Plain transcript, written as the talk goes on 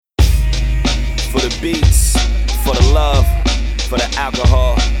the beats, for the love, for the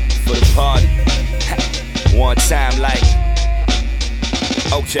alcohol, for the party. One time like,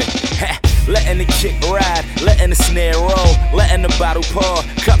 okay. Letting the kick ride, letting the snare roll, letting the bottle pour,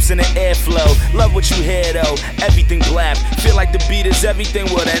 cups in the airflow. Love what you hear though, everything blap. Feel like the beat is everything,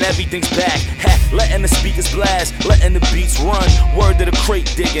 well then everything's back. Letting the speakers blast, letting the beats run. Word to the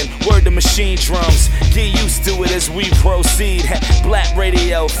crate digging, word to machine drums. Get used to it as we proceed. Black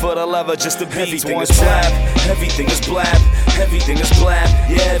radio for the lover, just the beats. Everything is blap, everything is blap, everything is blap.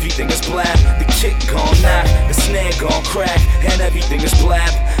 Yeah, everything is blap. The kick gon' knock, the snare gon' crack, and everything is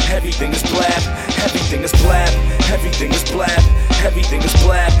blap, everything is blap, everything is blap, everything is blap, everything is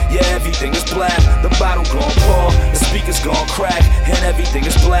blap, yeah, everything is blap. The bottle gon' pour, the speakers gon' crack, and everything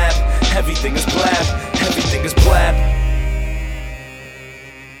is blap, everything is blap, everything is blap.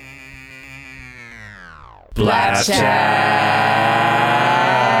 Blap Chat.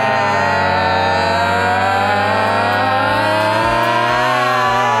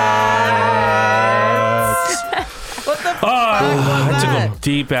 I took a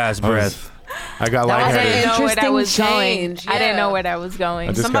deep ass breath. I got lightheaded. I didn't know where that was going. Yeah. I didn't know where that was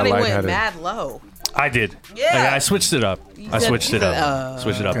going. Somebody went mad low. I did. Yeah. I switched it up. Switched it up.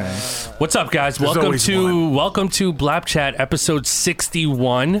 Okay. What's up, guys? Welcome to BLAP Chat episode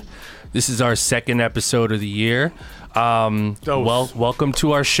 61. This is our second episode of the year. Welcome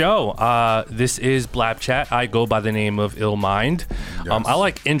to our show. This is BLAP Chat. I go by the name of Ill Mind. Yes. I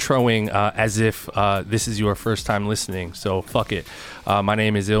like introing as if this is your first time listening, so fuck it. My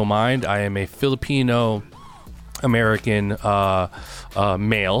name is Ill Mind. I am a Filipino American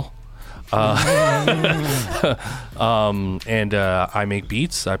male. And I make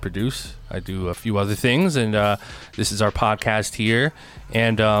beats, I produce, I do a few other things, and this is our podcast here.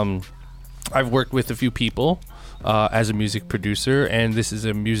 And I've worked with a few people as a music producer, and this is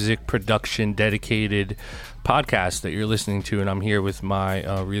a music production dedicated podcast that you're listening to, and I'm here with my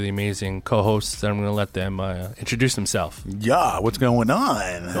really amazing co-hosts, and I'm going to let them introduce themselves. Yeah, what's going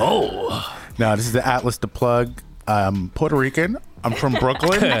on? Oh, now this is the Atlas the Plug. I'm Puerto Rican. I'm from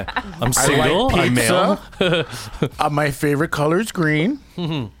Brooklyn. I'm single. I'm male. My favorite color is green.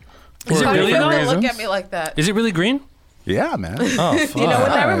 Mm-hmm. Is it really? Don't look at me like that. Is it really green? Yeah, man. Oh, fuck. You know what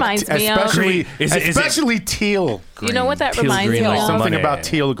that reminds me of? Especially teal green. You know what that Teal reminds green, me like of? Something about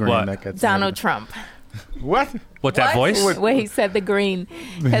teal green. What? That gets Donald Trump. What? What, that voice? Where he said the green,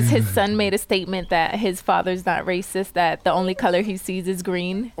 because his son made a statement that his father's not racist, that the only color he sees is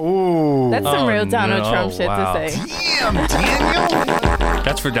green. Ooh. That's some real Donald Trump shit wow. to say. Damn, Daniel.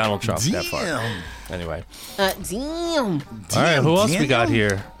 That's for Donald Trump. Damn. That part. Anyway. Damn. All right, who else we got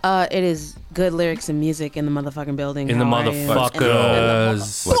here? It is good lyrics and music in the motherfucking building. In the How are you?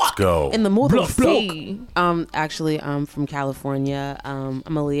 motherfuckers. Let's go. In the motherfucker. See, Actually, I'm from California. I'm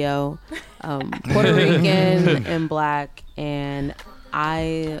a Leo, Puerto Rican and black, and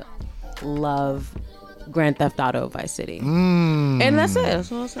I love Grand Theft Auto Vice City. And that's it.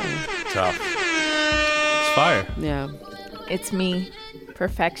 That's what I'm saying. Tough. It's fire. Yeah. it's me,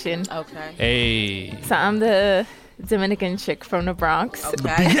 Perfection. Okay. Hey. So I'm the Dominican chick from the Bronx.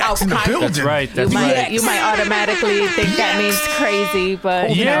 Okay. Yes, in the building. That's right. That's right. You might automatically think that means crazy,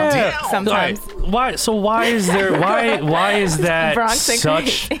 but you know, sometimes. Why? So why is there? Why is that Bronx and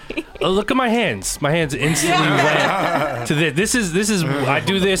such? crazy. Look at my hands. My hands instantly went to this. This is. I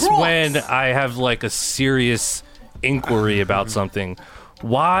do this when I have like a serious inquiry about something.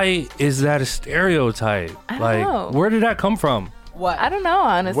 Why is that a stereotype? I don't know. Where did that come from? What? I don't know,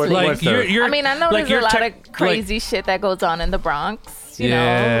 honestly. Like you're I mean, I know like there's a lot of crazy shit that goes on in the Bronx, you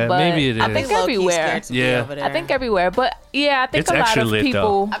Yeah, know, but maybe it I think is. everywhere. Yeah. I think everywhere, but yeah, I think It's a lot extra of lit,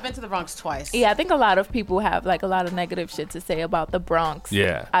 people. though. I've been to the Bronx twice. Yeah, I think a lot of people have like a lot of negative shit to say about the Bronx.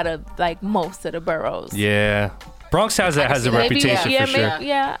 Yeah. Out of like most of the boroughs. Yeah. Bronx has a reputation yeah, for sure. maybe,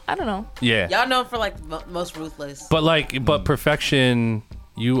 yeah, I don't know. Yeah. Y'all known for like most ruthless. But Perfection,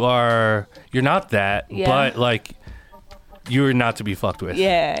 you're not that, Yeah. but like you're not to be fucked with.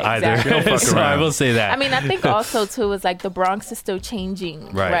 Yeah, exactly. Either. So I will say that. I mean, I think also too is like the Bronx is still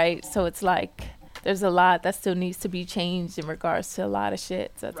changing, right? So it's like there's a lot that still needs to be changed in regards to a lot of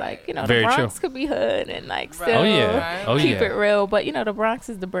shit. So it's like, you know, Very the Bronx true. could be hood and like still Oh, yeah. Oh, keep yeah. it real, but you know, the Bronx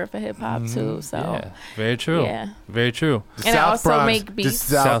is the birth of hip hop too. So yeah, very true. Yeah. Very true. and I also Bronx, make beats.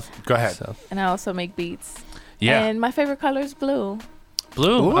 South. Go ahead. South. And I also make beats. Yeah. And my favorite color is blue.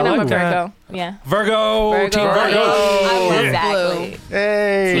 Blue. I And I'm like a that. Virgo. Yeah. Virgo. Team Virgo. I love Exactly. blue.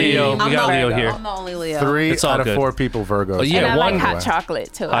 Hey. Leo. We I'm got the Leo Virgo. here. I'm the only Leo. 3 It's all out of good. 4 people Virgos. Oh, yeah, And I one- like hot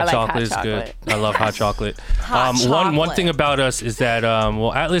chocolate too. I Hot like chocolate hot is chocolate. good. I love hot chocolate. Hot One chocolate. thing about us is that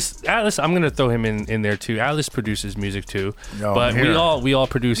well, Atlas, I'm gonna throw him in there too. Atlas produces music too, Yo, but I'm here. we all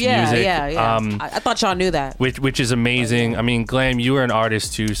produce Yeah, music. yeah. I thought y'all knew that. Which is amazing. I mean, Glam, you are an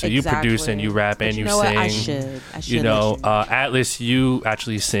artist too, so you produce and you rap But and you know sing. What? I should. You know, Atlas, you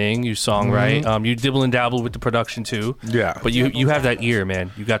actually sing, you songwrite. You dibble and dabble with the production too. Yeah. But you have that ear,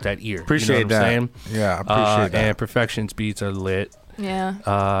 man. You got that ear. Appreciate you know what I'm that. saying? Yeah, appreciate that. And Perfection's beats are lit.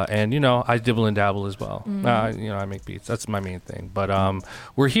 Yeah. And I dibble and dabble as well. I make beats. That's my main thing. But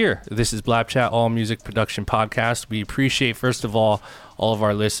we're here. This is Blap Chat, all music production podcast. We appreciate, first of all of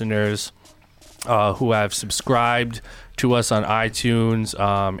our listeners who have subscribed to us on iTunes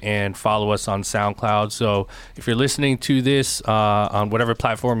and follow us on SoundCloud. So if you're listening to this on whatever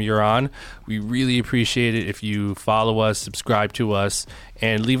platform you're on, we really appreciate it if you follow us, subscribe to us,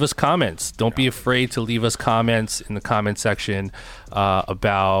 and leave us comments. Don't be afraid to leave us comments in the comment section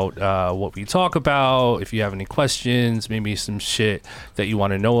about what we talk about. If you have any questions, maybe some shit that you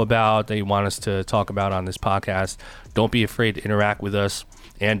want to know about, that you want us to talk about on this podcast, don't be afraid to interact with us.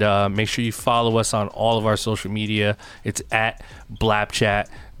 And make sure you follow us on all of our social media. It's at BlapChat,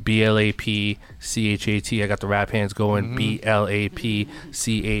 BLAPCHAT. I got the rap hands going. BLAPCHAT.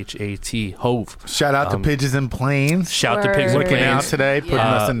 Hove. Shout out to Pigeons and Planes. Shout to Pigs and Looking out Planes. today, putting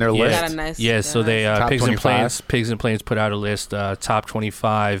us in their yeah. list. Got a nice- Yes, so they Top Pigs and 25. Planes put out a list, top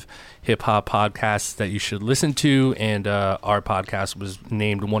 25 hip hop podcasts that you should listen to, and our podcast was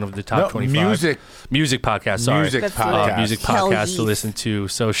named one of the top 25 music podcasts. Sorry, Music That's podcast. music Hell podcasts to yes. listen to.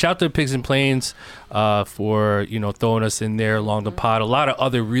 So shout to Pigs and Planes for throwing us in there along the pod. A lot of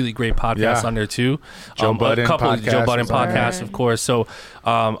other really great podcasts Yeah. on there too. Joe Budden a couple of podcast Joe Budden was on there. podcasts, of course. So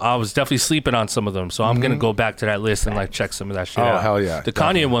I was definitely sleeping on some of them. So I'm gonna go back to that list and like check some of that shit Oh, out. hell yeah. The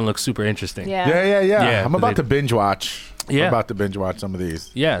Kanye one looks super interesting. Yeah. Yeah. Yeah, I'm about they- to binge watch. Yeah. I'm about to binge watch some of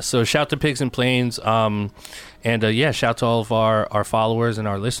these. Yeah, so shout to Pigs and Planes, and shout to all of our followers and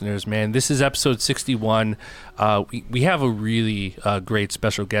our listeners, man. This is episode 61. We have a really great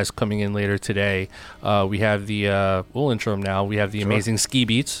special guest coming in later today. We have we'll intro him now. We have the amazing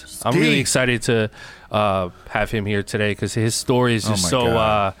Skibeatz. I'm really excited to have him here today because his story is just my so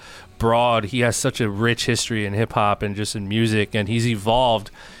God. broad. He has such a rich history in hip hop and just in music, and he's evolved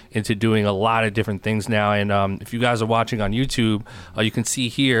into doing a lot of different things now. And if you guys are watching on YouTube, you can see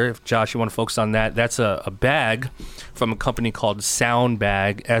here, if Josh, you want to focus on that, that's a bag from a company called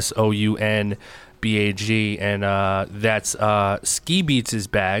Soundbag, SOUNBAG, and that's Skibeatz'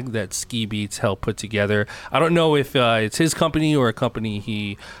 bag that Skibeatz helped put together. I don't know if it's his company or a company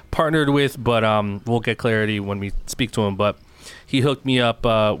he partnered with, but we'll get clarity when we speak to him. But he hooked me up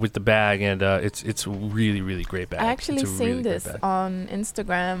with the bag, and it's a really, really great bag. I actually It's a seen really great this bag. on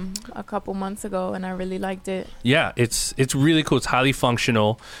Instagram a couple months ago, and I really liked it. Yeah, it's really cool. It's highly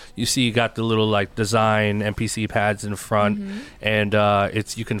functional. You see, you got the little like design MPC pads in front, and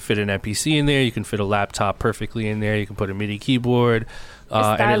you can fit an MPC in there. You can fit a laptop perfectly in there. You can put a MIDI keyboard.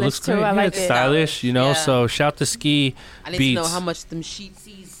 And it looks stylish, too. great. I Yeah, like it's it. stylish, Yeah. So shout to Ski I need Beats. to know how much them sheets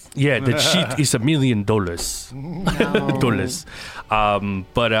is. Yeah, the sheet is $1 million. Dollars.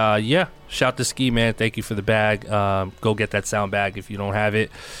 Shout to Ski, man. Thank you for the bag. Go get that sound bag if you don't have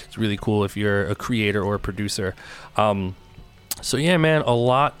it. It's really cool if you're a creator or a producer. So yeah, man, a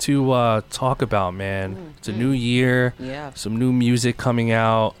lot to talk about, man. It's a new year. Yeah. Some new music coming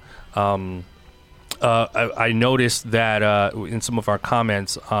out. I noticed that in some of our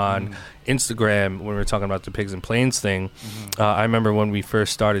comments on Instagram when we were talking about the Pigs and Planes thing, I remember when we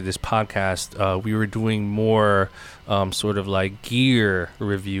first started this podcast, we were doing more sort of like gear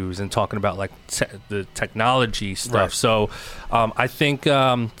reviews and talking about like the technology stuff. Right. So I think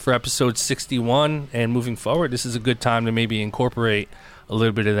for episode 61 and moving forward, this is a good time to maybe incorporate a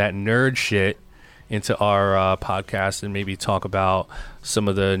little bit of that nerd shit into our podcast and maybe talk about some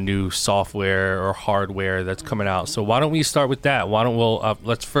of the new software or hardware that's coming out. So why don't we start with that? Why don't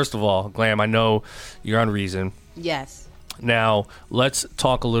let's first of all, Glam, I know you're on Reason. Yes. Now, let's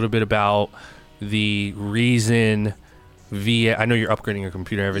talk a little bit about the Reason I know you're upgrading your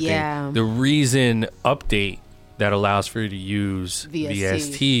computer and everything. Yeah. The Reason update that allows for you to use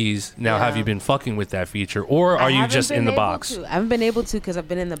VSTs. Now, have you been fucking with that feature, or are you just in the box? I haven't been able to because I've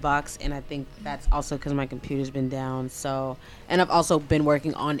been in the box, and I think that's also because my computer's been down. So, and I've also been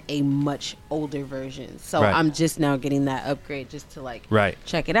working on a much older version. So Right. I'm just now getting that upgrade just to like Right.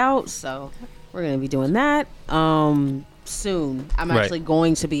 check it out. So we're gonna be doing that. soon. I'm actually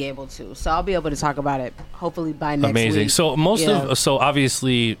going to be able to. So I'll be able to talk about it hopefully by next week. Amazing. So so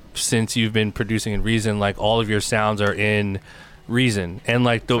obviously since you've been producing in Reason, like all of your sounds are in Reason, and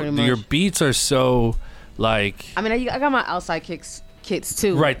like your beats are so like. I mean, I got my outside kits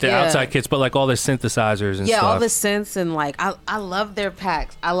too. Right, the outside kits, but like all the synthesizers and stuff. Yeah, all the synths and like I love their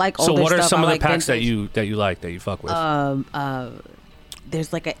packs. I like all their stuff. So what are some of the packs vintage. that you like, that you fuck with?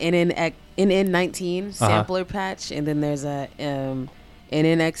 There's like a NN19 sampler patch, and then there's a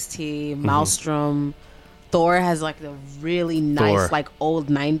NNXT, Maelstrom. Thor has like the really nice like old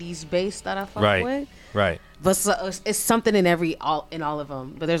 90s bass that I fuck with. Right. But it's something in in all of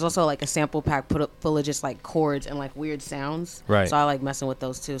them. But there's also like a sample pack full of just like chords and like weird sounds. Right. So I like messing with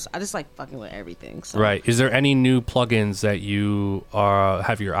those too. So I just like fucking with everything. So. Right. Is there any new plugins that you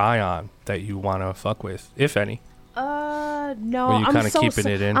have your eye on that you want to fuck with, if any? No. Or you kind of keeping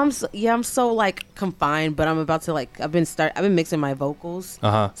it in? I'm so like confined, but I'm about to like I've been mixing my vocals.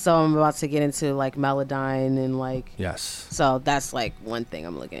 So I'm about to get into like Melodyne and like So that's like one thing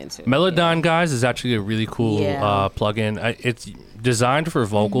I'm looking into. Melodyne, guys, is actually a really cool plugin. It's designed for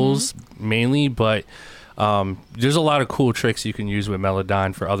vocals mainly, but there's a lot of cool tricks you can use with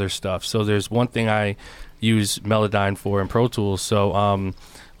Melodyne for other stuff. So there's one thing I use Melodyne for in Pro Tools. So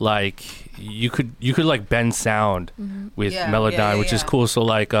like you could like bend sound with Melodyne, which is cool. So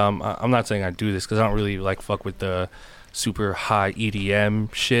like I'm not saying I do this because I don't really like fuck with the super high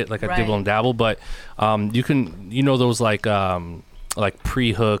EDM shit like I dibble and dabble, but you can, those like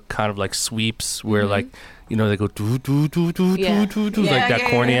pre-hook kind of like sweeps where like they go do do do do do do do like that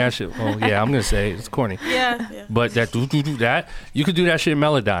corny ass shit. Well, I'm gonna say it's corny. But that do do do that you could do that shit in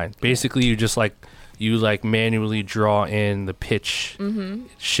Melodyne. Basically, you just like manually draw in the pitch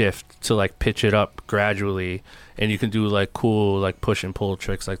shift to like pitch it up gradually, and you can do like cool like push and pull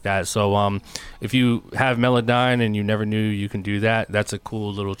tricks like that. So if you have Melodyne and you never knew you can do that, that's a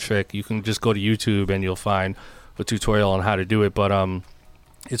cool little trick. You can just go to YouTube and you'll find a tutorial on how to do it, but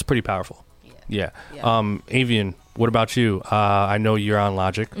it's pretty powerful. Avian, what about you? I know you're on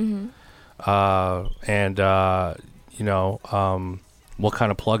Logic, and what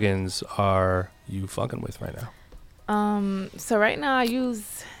kind of plugins are you fucking with right now? So right now I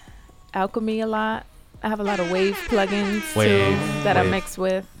use Alchemy a lot. I have a lot of Wave plugins too that I mix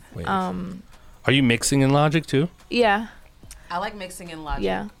with. Are you mixing in Logic too? Yeah. I like mixing in Logic.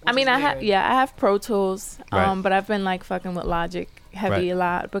 Yeah. I mean, I have Pro Tools, but I've been like fucking with Logic heavy a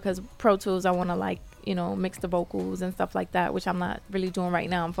lot because Pro Tools I want to like, mix the vocals and stuff like that, which I'm not really doing right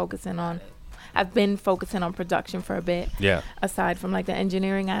now. I've been focusing on production for a bit. Yeah. Aside from like the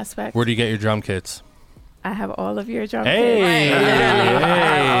engineering aspect. Where do you get your drum kits? I have all of your drum kits. Hey, you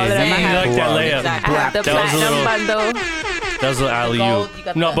like that layup? Exactly. I have the platinum bundle. That was the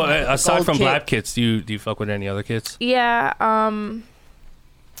alley-oop. No, but aside from BLAP kits, do you fuck with any other kits? Yeah, I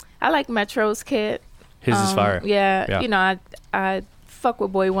like Metro's kit. His is fire. Yeah. I fuck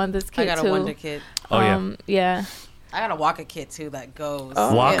with Boy Wonder's kit too. I got a Wonder kit. Yeah. I got a Waka kit too that goes.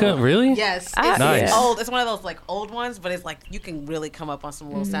 Waka, really? Yes. It's nice. Old. It's one of those like old ones, but it's like you can really come up on some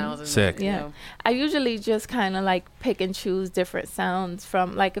little sounds. And, sick. I usually just kind of like pick and choose different sounds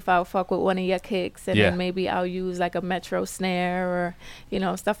from like if I'll fuck with one of your kicks and then maybe I'll use like a Metro snare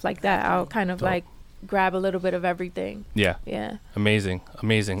or stuff like that. I'll kind of like grab a little bit of everything. Yeah. Amazing.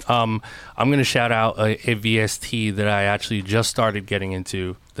 I'm gonna shout out a VST that I actually just started getting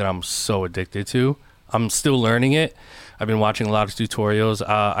into that I'm so addicted to. I'm still learning it. I've been watching a lot of tutorials.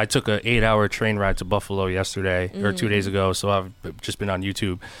 I took an 8-hour train ride to Buffalo yesterday or 2 days ago, so I've just been on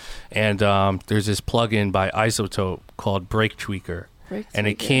YouTube. And there's this plugin by Isotope called Break Tweaker. And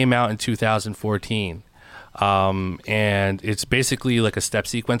it came out in 2014. And it's basically like a step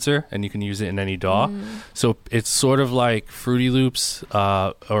sequencer, and you can use it in any DAW. So it's sort of like Fruity Loops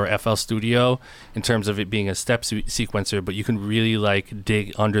or FL Studio in terms of it being a step sequencer, but you can really like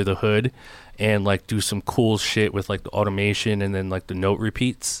dig under the hood and like do some cool shit with like the automation and then like the note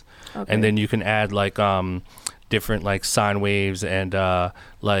repeats. And then you can add like different like sine waves and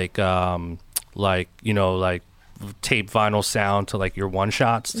like tape vinyl sound to like your one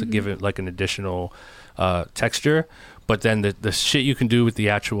shots to give it like an additional texture. But then the shit you can do with the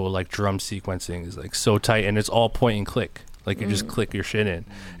actual like drum sequencing is like so tight, and it's all point and click. Like you just click your shit in.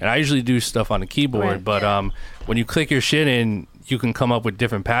 And I usually do stuff on the keyboard, but when you click your shit in, you can come up with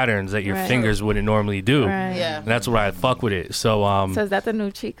different patterns that your fingers wouldn't normally do. And that's why I fuck with it. So is that the new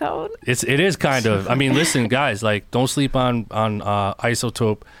cheat code? It is kind of. I mean, listen, guys, like don't sleep on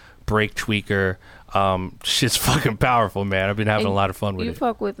Isotope, Break Tweaker. Shit's fucking powerful, man. I've been having a lot of fun with it. You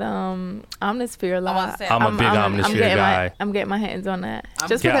fuck with Omnisphere a lot. I'm a big Omnisphere guy. I'm getting my hands on that.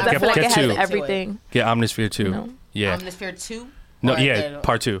 Just because I feel like it has everything. Get Omnisphere too. Yeah. Omnisphere 2? No, yeah,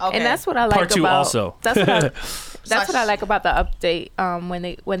 part 2. Okay. And that's what I like Part 2 about also. That's what I like about the update. When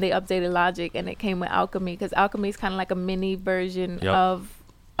they updated Logic and it came with Alchemy, because Alchemy is kind of like a mini version of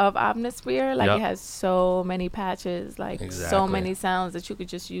Omnisphere. Like it has so many patches, like so many sounds that you could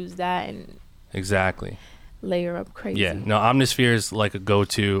just use that and layer up crazy. Yeah, no, Omnisphere is like a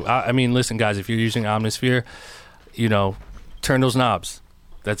go-to. I mean, listen, guys, if you're using Omnisphere, turn those knobs.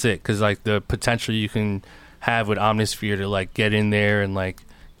 That's it, because like the potential you can have with Omnisphere to like get in there and like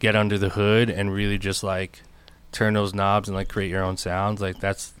get under the hood and really just like turn those knobs and like create your own sounds, like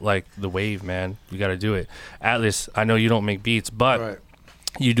that's like the wave, man. You got to do it. Atlas, I know you don't make beats, but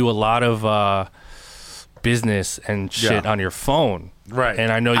you do a lot of business and shit on your phone, right?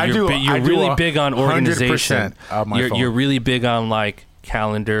 And I know you're really big on organization. You're really big on like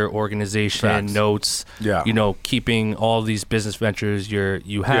calendar organization, notes, keeping all these business ventures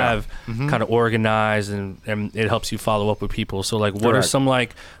you have kind of organized, and it helps you follow up with people. So like what are some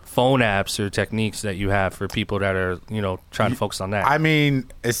like phone apps or techniques that you have for people that are trying to focus on that? I mean,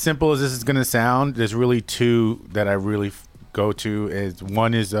 as simple as this is going to sound, there's really two that I really go to.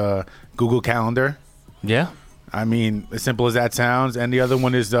 One is Google Calendar. I mean, as simple as that sounds, and the other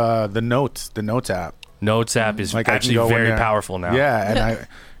one is the Notes app. Notes app is like actually very powerful now. Yeah, and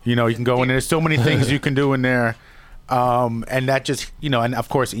you can go in there. There's so many things you can do in there, and that just and of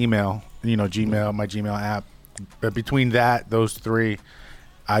course email, Gmail, my Gmail app. But between those three,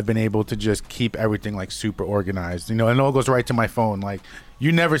 I've been able to just keep everything like super organized. And it all goes right to my phone. Like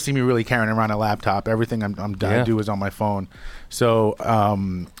you never see me really carrying around a laptop. Everything I do is on my phone. So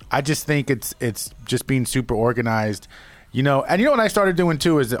I just think it's just being super organized. And what I started doing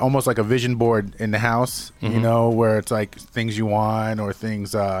too is almost like a vision board in the house, where it's like things you want or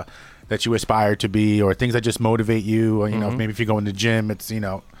things that you aspire to be or things that just motivate you. Or, maybe if you go in the gym, it's,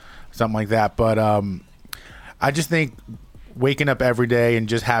 something like that. But I just think waking up every day and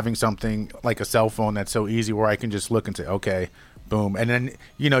just having something like a cell phone that's so easy where I can just look and say, okay, boom. And then,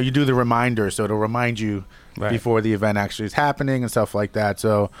 you do the reminder. So it'll remind you before the event actually is happening and stuff like that.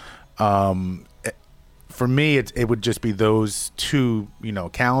 So, for me, it would just be those two,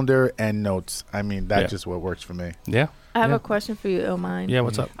 calendar and notes. I mean, that's just what works for me. Yeah. I have a question for you, Illmind. Yeah,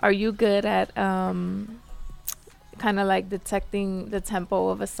 what's up? Are you good at kind of like detecting the tempo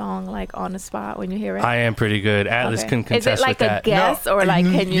of a song like on the spot when you hear it? I am pretty good. Atlas can contest with that. Is it like a guess or like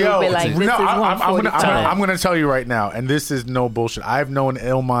can you be like, this is 142? I'm going to tell you right now, and this is no bullshit. I've known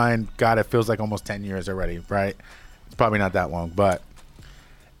Illmind, God, it feels like almost 10 years already, right? It's probably not that long, but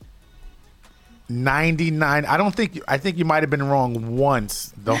 99. I think you might have been wrong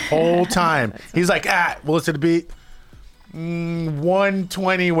once the whole time. He's like, well, it's to the beat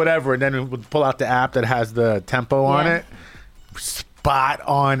 120 whatever, and then we would pull out the app that has the tempo on it. Spot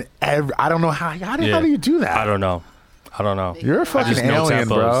on every. I don't know how do you do that? I don't know. You're a fucking alien,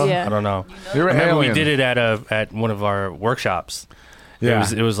 bro. I don't know. You're an alien. We did it at one of our workshops. Yeah.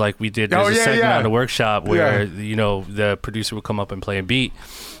 It was like we did. There's a segment on the workshop where the producer would come up and play a beat,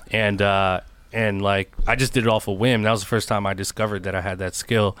 and like I just did it off a whim. That was the first time I discovered that I had that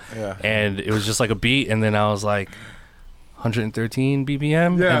skill. Yeah. And it was just like a beat, and then I was like 113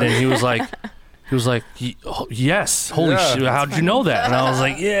 BPM, and then he was like, yes, holy shit, how'd you know that? And I was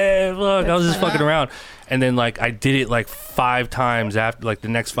like, yeah, look, I was just fucking around. And then like I did it like 5 times after, like the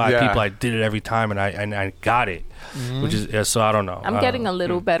next 5 people, I did it every time, and I got it, which is so I don't know. I'm getting a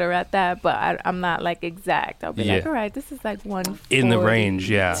little better at that, but I'm not like exact. I'll be like, all right, this is like 142, in the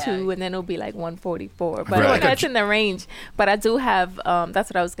range, and then it'll be like 144. But that's in the range. But I do have that's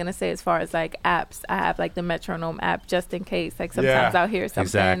what I was gonna say as far as like apps. I have like the metronome app just in case. Like sometimes I'll hear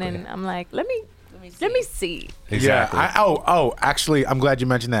something and I'm like, let me see. Exactly. Yeah. Actually, I'm glad you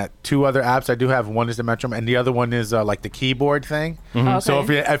mentioned that. 2 other apps I do have. One is the metronome, and the other one is like the keyboard thing. Okay. So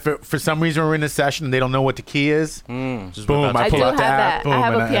if for some reason we're in a session and they don't know what the key is, boom, I pull out the app. Boom, I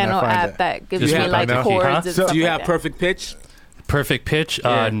have a piano app that gives me like chords. So do you have perfect pitch? Perfect pitch?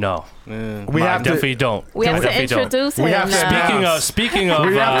 No. We have definitely don't. We have to introduce him. Speaking of,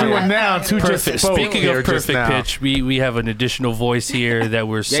 we have to announce who just spoke. Speaking of perfect pitch, we have an additional voice here that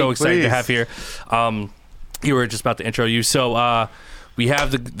we're so excited to have here. You were just about to intro you. So we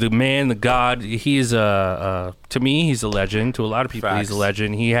have the man, the god. He is to me, he's a legend. To a lot of people, he's a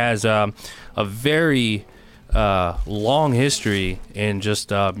legend. He has a very long history in just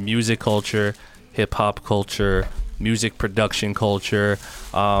music culture, hip hop culture, music production culture.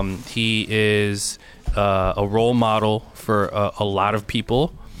 He is a role model for a lot of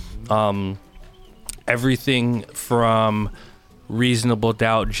people. Everything from Reasonable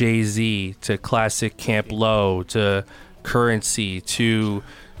Doubt, Jay-Z, to classic Camp Lo, to Currency to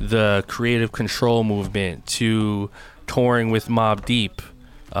the Creative Control movement to touring with Mobb Deep,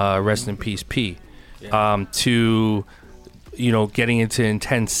 rest in peace, P, to getting into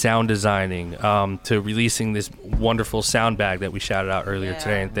intense sound designing, to releasing this wonderful sound bag that we shouted out earlier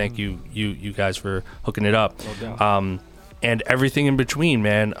today, and thank you guys for hooking it up. And everything in between,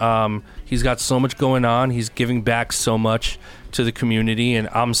 man. He's got so much going on. He's giving back so much to the community, and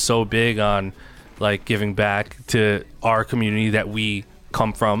I'm so big on like giving back to our community that we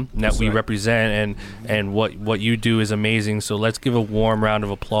come from, and that we represent, and what you do is amazing. So let's give a warm round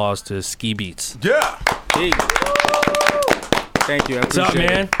of applause to Skibeatz. Yeah. Hey. Thank you. I What's up,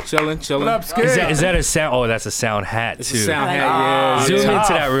 man? Chilling. What up, Skip? Is that a sound? Oh, that's a sound hat too. It's a sound hat. Yeah. Zoom Yeah.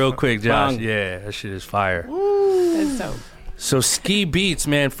 into that real quick, Josh. Bang. Yeah, that shit is fire. That's dope. So Skibeatz,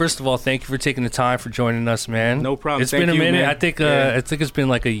 man. First of all, thank you for taking the time for joining us, man. No problem. It's Thank been a you, minute. man. I think it's been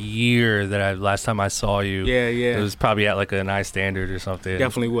like a year that last time I saw you. Yeah. It was probably at like a nice standard or something.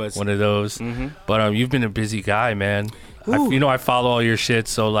 Definitely was. One of those. But you've been a busy guy, man. I follow all your shit.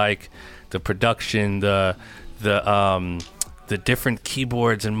 So like the production, the different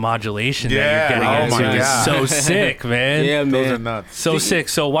keyboards and modulation that you're getting into is so sick, man. Yeah, man. Those are nuts. So sick.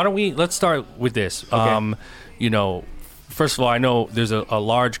 So why don't let's start with this. Okay. First of all, I know there's a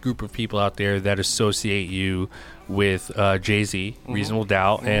large group of people out there that associate you with Jay-Z, Reasonable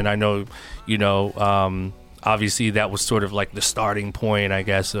Doubt, and I know, obviously that was sort of like the starting point, I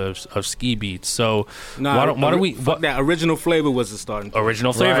guess, of Skibeatz. So why don't we? That Original Flavor was the starting point.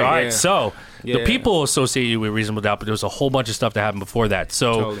 Original Flavor. Right, All right. yeah. So the Yeah. people associate you with Reasonable Doubt, but there was a whole bunch of stuff that happened before that.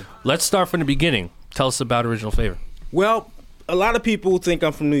 So Totally. let's start from the beginning. Tell us about Original Flavor. Well, a lot of people think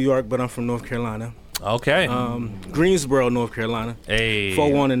I'm from New York, but I'm from North Carolina. Okay. Greensboro, North Carolina. Hey.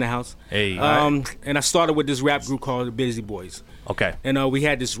 4-1 in the house. Hey. And I started with this rap group called the Busy Boys. Okay. And we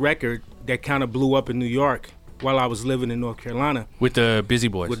had this record that kind of blew up in New York while I was living in North Carolina. With the Busy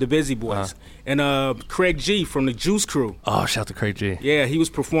Boys. With the Busy Boys. And Craig G from the Juice Crew. Oh, shout out to Craig G. Yeah, he was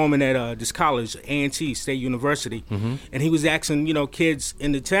performing at this college, A&T, State University. And he was asking, kids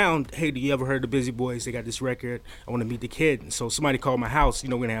in the town, hey, do you ever heard the Busy Boys? They got this record. I want to meet the kid. And so somebody called my house. We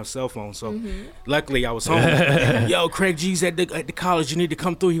didn't have cell phones. So luckily I was home. Yo, Craig G's at the college. You need to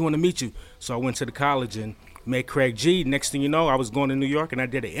come through. He want to meet you. So I went to the college and met Craig G. Next thing you know, I was going to New York and I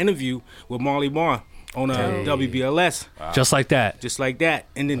did an interview with Marley Marl on WBLS. Wow. Just like that. Just like that.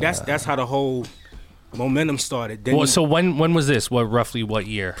 And then that's how the whole momentum started. Then So when was this? Roughly what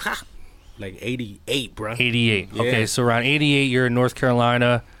year? Like 88, bro. 88. Yeah. Okay, so around 88, you're in North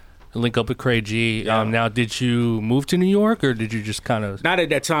Carolina. Link up with Craig G. Yeah. Now, did you move to New York, or did you just kind of? Not at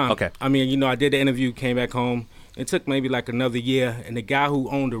that time. Okay. I mean, I did the interview, came back home. It took maybe like another year, and the guy who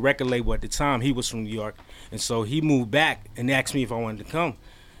owned the record label at the time, he was from New York, and so he moved back and asked me if I wanted to come.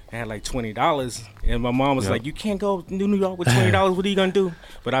 I had like $20, and my mom was like, "You can't go to New York with $20. What are you gonna do?"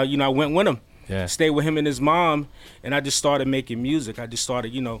 But I went with him. Yeah. Stayed with him and his mom, and I just started making music. I just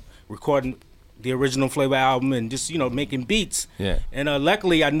started, recording the Original Flavor album and just, making beats. Yeah. And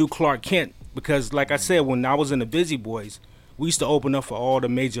luckily, I knew Clark Kent because, like I said, when I was in the Busy Boys, we used to open up for all the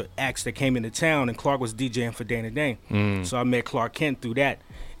major acts that came into town, and Clark was DJing for Dana Dane. So I met Clark Kent through that.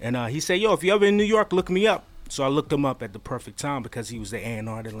 And he said, yo, if you're ever in New York, look me up. So I looked him up at the perfect time because he was the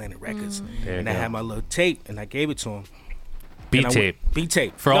A&R at Atlantic Records. And I had my little tape, and I gave it to him. Beat tape. Beat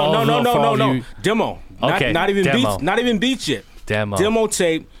tape. For all of No. you- Demo. Okay, Not even demo. beats. Not even beats yet. Demo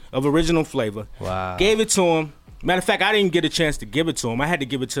tape of Original Flavor. Wow. Gave it to him. Matter of fact, I didn't get a chance to give it to him. I had to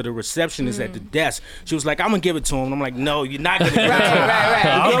give it to the receptionist at the desk. She was like, I'm going to give it to him. And I'm like, no, you're not going to give it to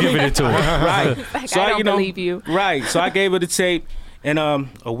him. I'm giving it to him. Right. Like, I don't believe you. Right. So I gave her the tape. And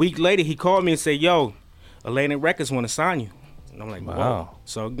a week later, he called me and said, yo, Atlantic Records want to sign you. And I'm like, Wow. whoa.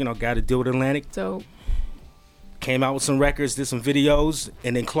 So, got to deal with Atlantic. So Came out with some records, did some videos.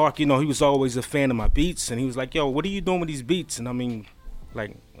 And then Clark, he was always a fan of my beats. And he was like, yo, what are you doing with these beats? And I'm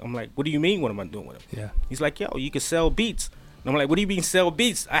like, what do you mean? What am I doing with them? Yeah. He's like, yo, you can sell beats. And I'm like, what do you mean sell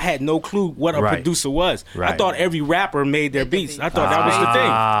beats? I had no clue what a producer was. Right. I thought every rapper made their beats. I thought that was the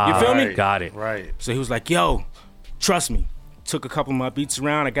thing. You feel me? Got it. Right. So he was like, yo, trust me. Took a couple of my beats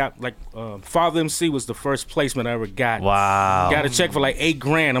around. I got Father MC was the first placement I ever got. Wow. Got a check for like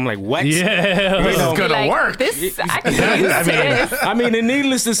 $8,000. I'm like, what? Yeah. This is gonna work. This, I can do this. I mean, and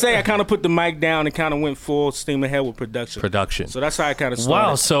needless to say, I kind of put the mic down and kind of went full steam ahead with production. So that's how I kind of started.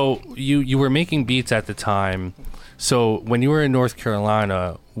 Wow. So you were making beats at the time. So when you were in North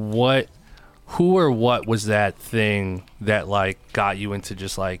Carolina, who or what was that thing that like got you into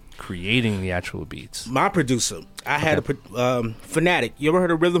just like creating the actual beats? My producer, I had a Fanatic. You ever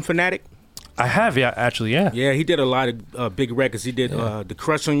heard of Rhythm Fanatic? I have, yeah, actually, yeah. Yeah, he did a lot of big records. He did the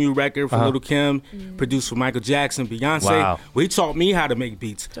Crush on You record for Little Kim, produced for Michael Jackson, Beyonce. Wow. Well, he taught me how to make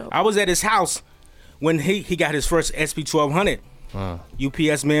beats. Dope. I was at his house when he got his first SP1200.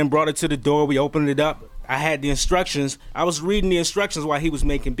 UPS man brought it to the door. We opened it up. I had the instructions. I was reading the instructions while he was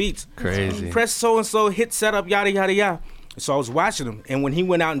making beats. Crazy. Press so-and-so, hit setup, yada, yada, yada. So I was watching him. And when he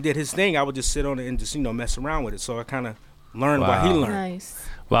went out and did his thing, I would just sit on it and just, mess around with it. So I kind of learned while he learned. Nice.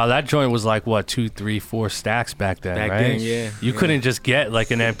 Wow, that joint was like, what, 2, 3, 4 stacks back then, Back right? then, yeah. You couldn't just get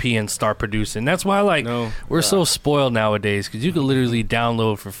like an MP and start producing. That's why, we're so spoiled nowadays because you could literally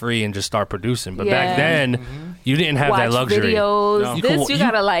download for free and just start producing. But back then, you didn't have that luxury. Videos. No. You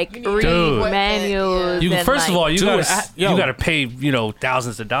gotta read manuals. First of all, you Dude, gotta pay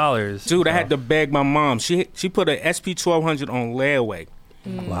thousands of dollars. Dude, I had to beg my mom. She put an SP1200 on layaway.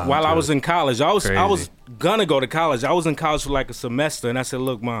 Wow, while I was in college. I was Crazy. gonna go to college. I was in college for like a semester, and I said,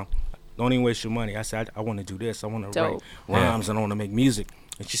 "Look, Mom, don't even waste your money." I said, "I want to do this. I want to write rhymes and I want to make music."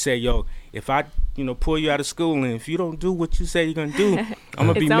 And she said, "Yo, if I, pull you out of school, and if you don't do what you say you're gonna do, I'm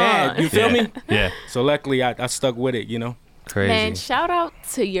gonna be mad." You feel me? Yeah. So luckily, I stuck with it. Crazy. And shout out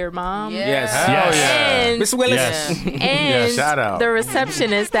to your mom. Yes. And, Miss Willis. Yes. and shout out. the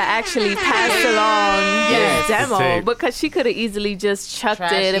receptionist that actually passed along this demo, tape. because she could have easily just chucked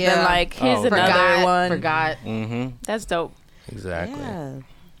Trash, it and been like, here's another one. Forgot. That's dope. Exactly. Yeah.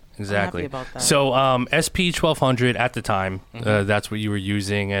 Exactly. I'm happy about that. So SP1200 at the time, that's what you were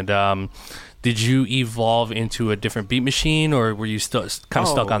using. And did you evolve into a different beat machine, or were you still kind of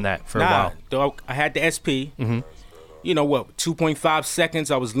stuck on that for a while? Though I had the SP. 2.5 seconds.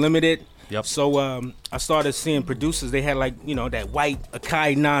 I was limited. Yep. So I started seeing producers. They had that white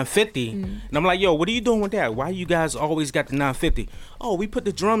Akai 950, and I'm like, yo, what are you doing with that? Why you guys always got the 950? Oh, we put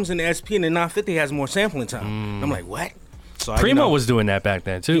the drums in the SP, and the 950 has more sampling time. And I'm like, what? So Primo was doing that back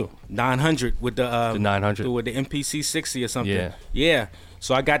then too. 900 with the 900 with the MPC 60 or something. Yeah.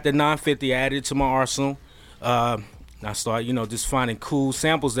 So I got the 950. I added it to my arsenal. I started, just finding cool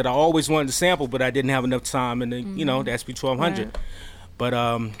samples that I always wanted to sample, but I didn't have enough time in the, the SP1200. Right. But,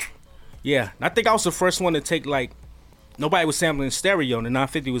 I think I was the first one to take, nobody was sampling stereo, and the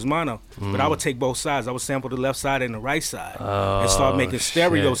 950 was mono. But I would take both sides. I would sample the left side and the right side and start making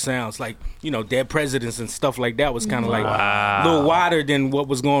stereo sounds, Dead Presidents and stuff like that was kind of a little wider than what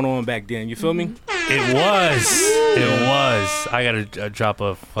was going on back then. You feel me? It was. I got to drop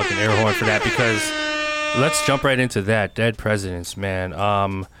a fucking air horn for that because... Let's jump right into that. Dead Presidents, man.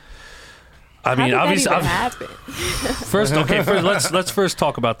 Obviously, let's first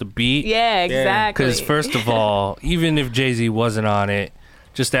talk about the beat. Yeah, exactly. Because first of all, even if Jay-Z wasn't on it,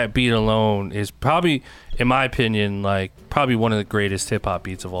 just that beat alone is probably, in my opinion, probably one of the greatest hip hop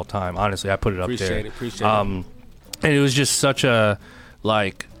beats of all time. Honestly, I put it up there. Appreciate it. And it was just such a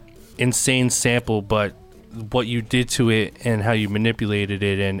insane sample, but what you did to it and how you manipulated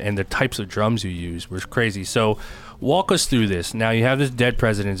it and the types of drums you used was crazy. So walk us through this. Now you have this Dead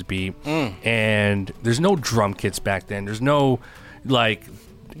Presidents beat and there's no drum kits back then. There's no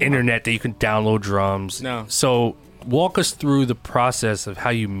internet that you can download drums. No. So walk us through the process of how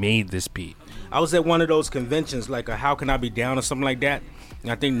you made this beat. I was at one of those conventions like a How Can I Be Down or something like that.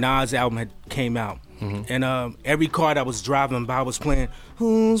 And I think Nas' album had came out. And every car that was driving by was playing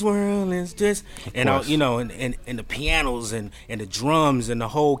 "Whose World Is This?" And and the pianos and the drums and the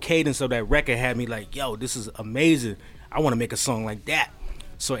whole cadence of that record had me like, yo, this is amazing. I want to make a song like that.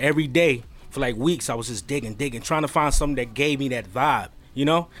 So every day for weeks, I was just digging, trying to find something that gave me that vibe,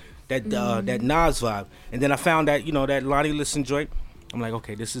 that Nas vibe. And then I found that that Lonnie Listen joint. I'm like,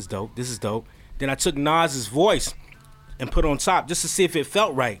 okay, this is dope. Then I took Nas's voice and put it on top just to see if it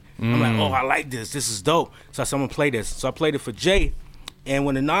felt right. I'm like, oh, I like this. This is dope. So I said, I'm going to play this. So I played it for Jay. And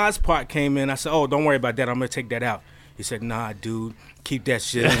when the Nas part came in, I said, oh, don't worry about that. I'm going to take that out. He said, nah, dude, keep that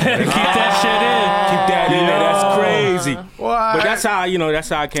shit in. Keep that in there. That's crazy. What? But that's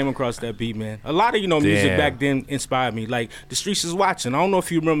how I came across that beat, man. A lot of, music back then inspired me. Like, The Streets Is Watching. I don't know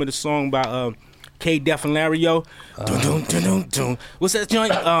if you remember the song by K Def and Larry O. What's that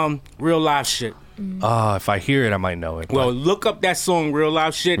joint? Real Live Shit. If I hear it, I might know it. Well, look up that song, Real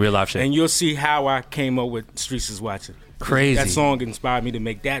Live Shit. Real Live Shit. And you'll see how I came up with Streets Is Watching. Crazy. That song inspired me to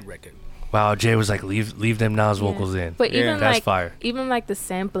make that record. Wow, Jay was like, leave them Nas vocals in. But even that's fire. Even the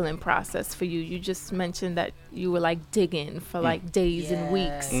sampling process for you, you just mentioned that you were digging for days and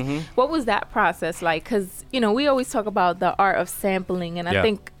weeks. What was that process like? Because, we always talk about the art of sampling, and I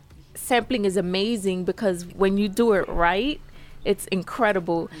think sampling is amazing because when you do it right, it's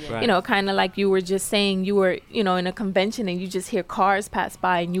incredible. Right. Kind of like you were just saying, you were, in a convention and you just hear cars pass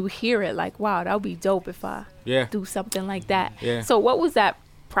by and you hear it like, wow, that would be dope if I do something like that. Yeah. So what was that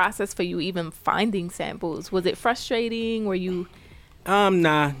process for you even finding samples? Was it frustrating? Were you?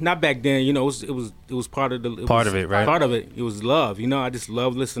 Nah, not back then. You know, it was part of the part of it, right? Part of it. It was love. You know, I just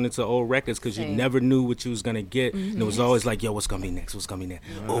love listening to old records because you never knew what you was gonna get, and it was always like, yo, what's gonna be next? What's gonna be next?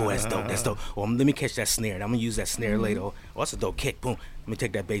 Oh, that's dope. That's dope. Or let me catch that snare. I'm gonna use that snare later. Oh, that's a dope kick. Boom. Let me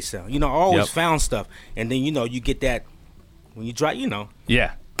take that bass sound. You know, I always found stuff, and then you know you get that when you drop. You know.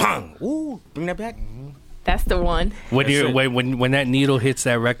 Yeah. Ooh, bring that back. That's the one. When that needle hits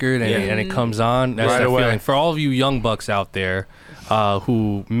that record and it comes on, that's that feeling. For all of you young bucks out there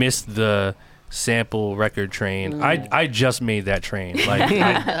who missed the sample record train, I just made that train. Like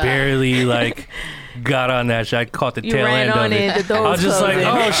I barely got on that shit. I caught the tail end of it. I was just like,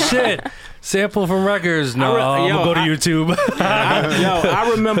 oh shit. Sample from records. No, I'm gonna go to YouTube.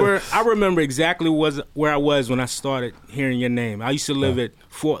 I remember exactly where I was when I started hearing your name. I used to live at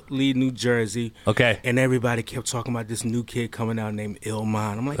Fort Lee, New Jersey. Okay. And everybody kept talking about this new kid coming out named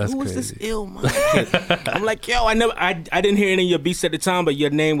Illmind. I'm like, who is this Illmind kid? I'm like, yo, I didn't hear any of your beats at the time, but your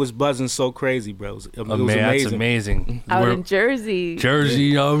name was buzzing so crazy, bro. It was amazing. That's amazing. Out in Jersey.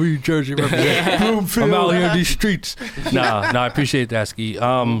 Jersey, we Jersey represent. I'm out here in these streets. No, I appreciate that, Ski.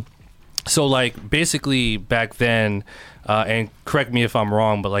 So like basically back then, and correct me if I'm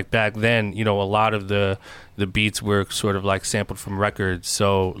wrong, but like back then, you know, a lot of the beats were sort of like sampled from records.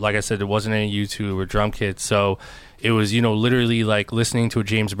 So like I said, there wasn't any YouTube or drum kits. So it was, you know, literally like listening to a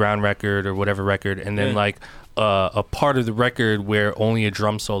James Brown record or whatever record, and then like a part of the record where only a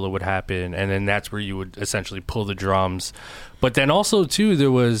drum solo would happen, and then that's where you would essentially pull the drums. But then also too, there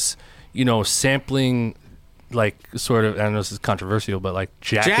was, you know, sampling. Like sort of, I don't know if this is controversial, but like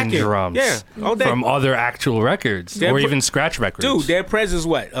jacking drums from other actual records or even scratch records. Dude, their prez is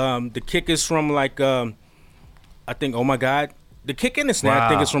what? The kick is from like, I think, Oh My God. The kick and the snare, I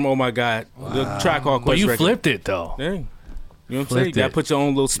think, is from Oh My God. The Tribe Called Quest But you record. flipped it though. Yeah. You know what I'm saying? You got to put your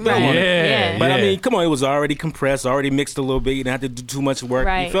own little spell on it. Yeah. But I mean, come on, it was already compressed, already mixed a little bit. You didn't have to do too much work.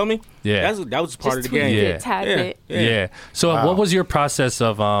 Right. You feel me? Yeah. That was part Just of the game. Yeah. So what was your process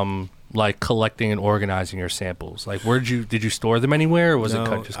of like collecting and organizing your samples? Like did you store them anywhere, or was it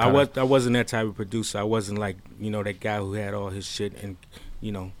just I wasn't that type of producer. I wasn't like, you know, that guy who had all his shit and,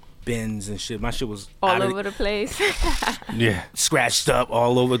 you know, bins and shit. My shit was all over the place. Yeah, scratched up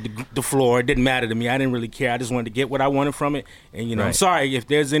all over the floor. It didn't matter to me. I didn't really care. I just wanted to get what I wanted from it. And you know, I'm sorry if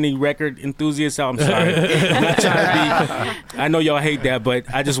there's any record enthusiasts out. I'm sorry. I'm not trying to be. I know y'all hate that, but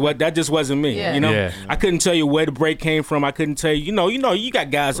that just wasn't me. Yeah. You know, I couldn't tell you where the break came from. I couldn't tell you. You know, you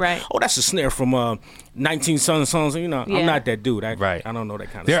got guys. Right. Oh, that's a snare from 19 songs. You know, I'm not that dude. I don't know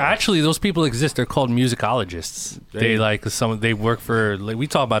that kind of stuff. Actually, those people exist. They're called musicologists. They work for, like, we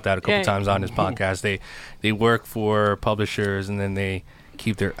talk about that a couple times on this podcast. They work for publishers, and then they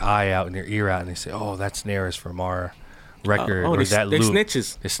keep their eye out and their ear out, and they say, oh, that snare is from our record, or that loop.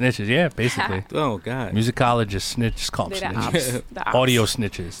 Snitches. They're snitches, yeah, basically. Oh, God. Musicologists, snitches, call them snitches. The ops. Audio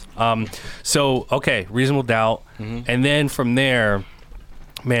snitches. So, okay, Reasonable Doubt. And then from there,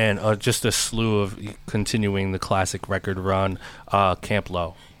 man, just a slew of continuing the classic record run. Camp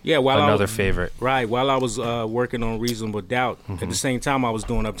Lo. Yeah, another favorite. Right, while I was working on Reasonable Doubt, at the same time I was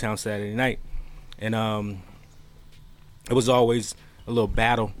doing Uptown Saturday Night. And it was always a little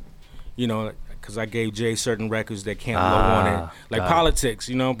battle, you know, because I gave Jay certain records that Camp Lo wanted. Like Politics,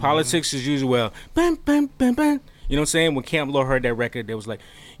 you know. Politics is usually, well, bam, bam, bam, bam. You know what I'm saying? When Camp Lo heard that record, they was like,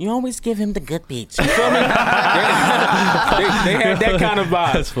 you always give him the good beats. You feel me? they had that kind of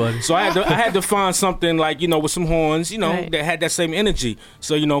vibe. That's funny. So I had to find something like, you know, with some horns, you know, that had that same energy.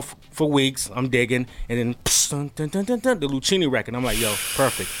 So, you know, for weeks, I'm digging. And then the Luchini record. I'm like, yo,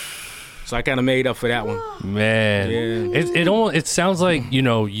 perfect. So I kind of made up for that one. Man. Yeah. It sounds like, you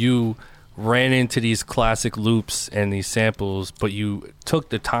know, you ran into these classic loops and these samples, but you took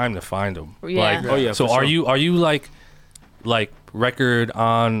the time to find them. Yeah. Like, so are you like record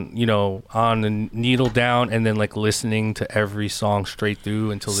on, you know, on the needle down and then like listening to every song straight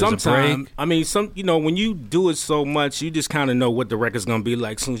through until there's a break? I mean, you know, when you do it so much, you just kind of know what the record's gonna be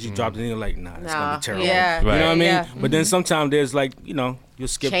like. As soon as you drop it in, you're like, nah, it's gonna be terrible. Yeah. You know what I mean? Yeah. But then sometimes there's like, you know, you'll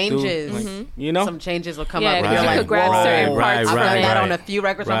skip changes. through. Like, you know? Some changes will come Yeah, up. because you could grab certain parts from I've it. done that on a few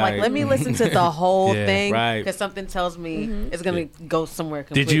records. I'm like, let me listen to the whole thing. Right. Because something tells me it's gonna go somewhere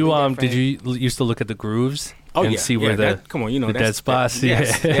completely different. Did you used to look at the grooves? Oh, and see where come on, you know, the dead spots.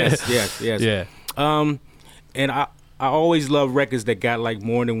 Yes. Yeah. And I always love records that got like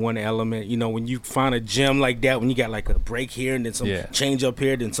more than one element. You know, when you find a gem like that, when you got like a break here and then some change up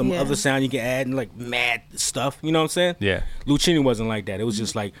here, then some other sound you can add and like mad stuff. You know what I'm saying? Yeah. Luchini wasn't like that. It was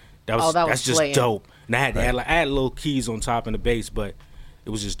just like that's just blatant. dope. And I had to add little keys on top and the bass, but it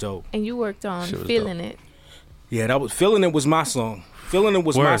was just dope. And you worked on Feelin It. Yeah, that was Feelin It was my song. Feelin It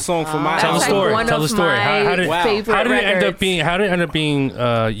was my song for my Tell the album. story. Tell the story. How did it end up being? How did it end up being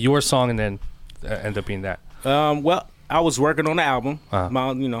your song, and then end up being that? Well, I was working on the album,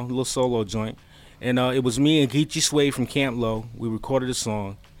 my little solo joint, and it was me and Geechee Sway from Camp Low. We recorded the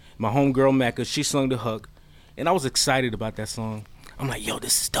song. My homegirl Mecca, she sung the hook, and I was excited about that song. I'm like, yo,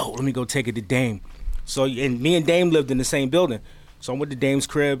 this is dope. Let me go take it to Dame. So, and me and Dame lived in the same building, so I went to Dame's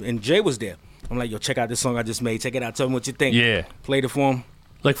crib, and Jay was there. I'm like, yo, check out this song I just made. Check it out. Tell me what you think. Yeah. Played it for him.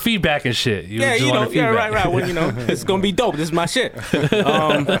 Like feedback and shit. Right. Well, it's gonna be dope. This is my shit.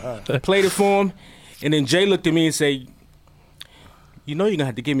 Played it for him, and then Jay looked at me and said, "You know you're gonna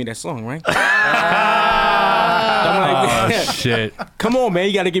have to give me that song, right?" I'm like, shit. Come on, man,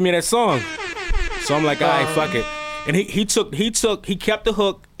 you gotta give me that song. So I'm like, all right, fuck it. And he kept the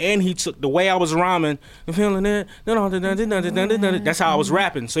hook, and he took the way I was rhyming. Feeling it. That's how I was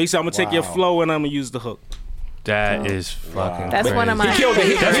rapping. So he said, I'm gonna take your flow and I'm gonna use the hook. That is fucking. That's crazy. one of my. That's one of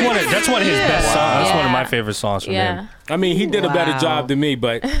his best songs. That's one of my favorite songs from him. I mean, he did a better job than me,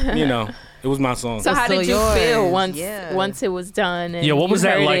 but it was my song. So how did you feel once it was done? And what was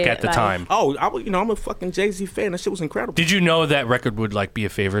that like at the time? Oh, I'm a fucking Jay-Z fan. That shit was incredible. Did you know that record would like be a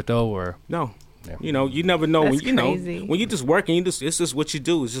favorite though, or no? Yeah. You never know. That's when when you just working, it's just what you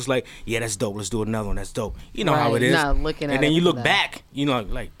do. It's just like, yeah, that's dope. Let's do another one. That's dope. You know how it is. Looking at and then you look back,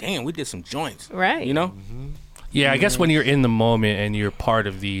 like, damn, we did some joints. Right. Yeah, I guess when you're in the moment and you're part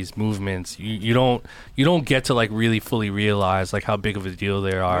of these movements, you don't get to like really fully realize like how big of a deal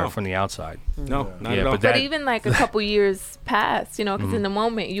they are from the outside. No, not at all. But even like a couple years past, because in the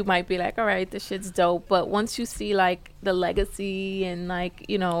moment you might be like, all right, this shit's dope. But once you see like the legacy and like,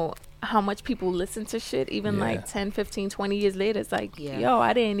 how much people listen to shit, even like 10, 15, 20 years later, it's like, yo,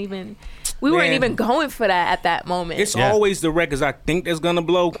 we weren't even going for that at that moment. It's always the records I think that's gonna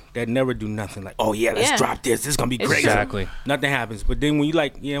blow that never do nothing. Like, oh yeah, let's drop this. This is gonna be crazy. Exactly. Nothing happens. But then when you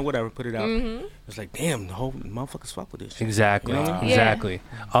like, whatever, put it out. It's like, damn, the whole motherfuckers fuck with this shit. Exactly. Wow. Exactly.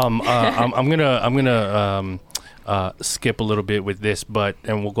 I'm gonna skip a little bit with this,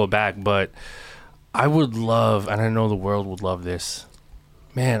 and we'll go back. But I would love, and I know the world would love this.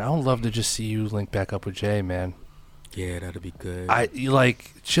 Man, I would love to just see you link back up with Jay, man. Yeah, that'd be good. I'm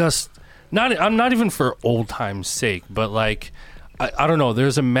not even for old times' sake, but like, I don't know.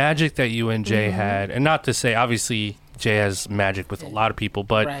 There's a magic that you and Jay had, and not to say, obviously, Jay has magic with a lot of people,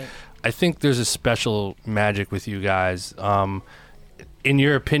 but I think there's a special magic with you guys. In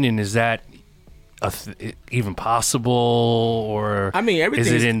your opinion, is that even possible, or I mean,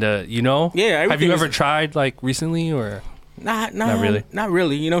 everything is it in the Yeah. Have you ever tried like recently, or? Not really. Not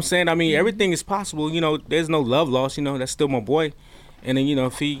really. You know what I'm saying? I mean, everything is possible. There's no love lost. That's still my boy. And then,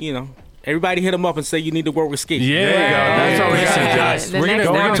 if he, everybody hit him up and say you need to work with Ski. Yeah. That's all we guys.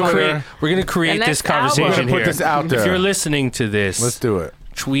 We're gonna create this conversation here. Put this out there. If you're listening to this, let's do it.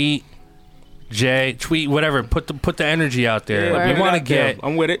 Tweet Jay, tweet whatever. Put the energy out there. Yeah, we want to get.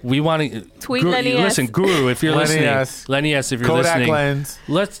 I'm with it. We want to tweet Lenny S. Listen, Guru, if you're listening, Lenny S. If you're Kodak listening,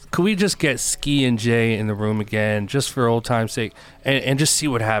 Lens. Could we just get Ski and Jay in the room again, just for old time's sake, and just see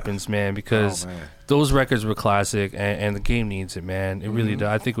what happens, man? Because those records were classic, and the game needs it, man. It really does.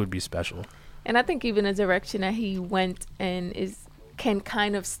 I think it would be special. And I think even the direction that he went and can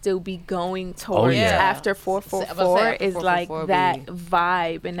kind of still be going towards after 444 is like that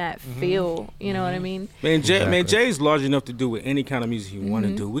vibe and that feel. You know what I mean? Man, Jay's large enough to do with any kind of music you want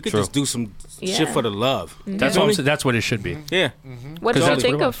to do. We could just do some shit for the love. That's what it should be. Yeah. What did you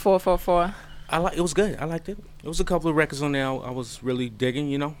think of 444? It was good. I liked it. There was a couple of records on there I was really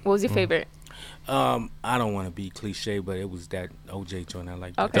digging. What was your favorite? I don't want to be cliche, but it was that OJ joint. I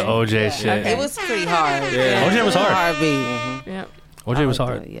liked the OJ shit. Okay. It was pretty hard. Yeah. OJ was hard. Hard beat. Yeah. OJ was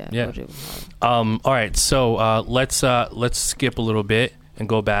hard. OJ was hard. All right, so let's skip a little bit and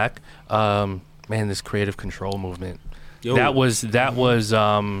go back. Man, this creative control movement. Yo. That was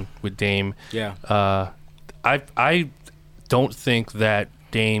with Dame. Yeah. I don't think that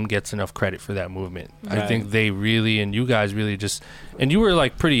Dame gets enough credit for that movement. Right. I think they really, and you guys really just, and you were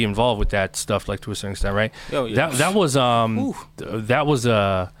like pretty involved with that stuff, like to a certain extent, right? Oh, yeah. That was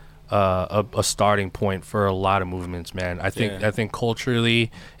a starting point for a lot of movements, man. I think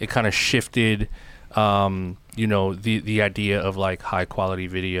culturally it kind of shifted, the idea of like high quality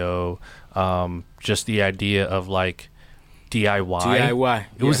video, just the idea of like DIY.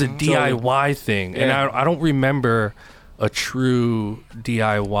 It was a DIY thing, and I don't remember a true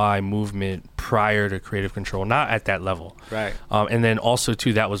DIY movement prior to Creative Control, not at that level. Right. And then also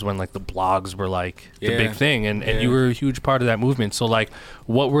too, that was when like the blogs were like the big thing, and you were a huge part of that movement. So like,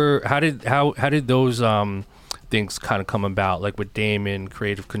 how did those things kind of come about, like with Damon,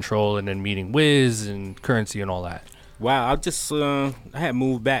 Creative Control, and then meeting Wiz and Currency and all that? Wow, I had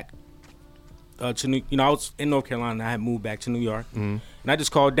moved back to New. I was in North Carolina. I had moved back to New York, and I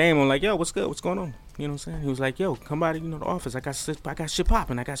just called Damon like, "Yo, what's good? What's going on?" You know what I'm saying? He was like, "Yo, come by to the office. I got shit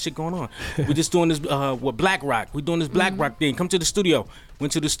popping. I got shit going on. We're just doing this Black Rock. We're doing this Black Rock thing. Come to the studio."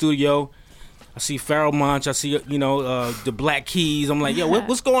 Went to the studio. I see Pharoah Monch. I see the Black Keys. I'm like, "Yo,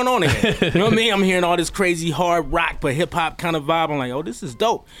 what's going on here?" You know what I mean? I'm hearing all this crazy hard rock but hip hop kind of vibe. I'm like, "Oh, this is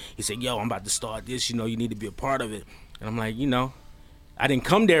dope." He said, "Yo, I'm about to start this. You need to be a part of it." And I'm like, I didn't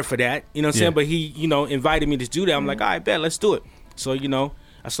come there for that. You know what I'm saying? But he, invited me to do that. I'm like, all right, bet, let's do it. So,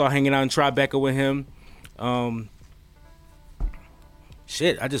 I started hanging out in Tribeca with him.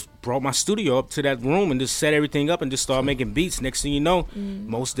 I just brought my studio up to that room and just set everything up and just started making beats. Next thing you know,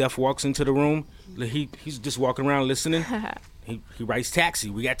 Mos Def walks into the room. He's just walking around listening. He writes Taxi.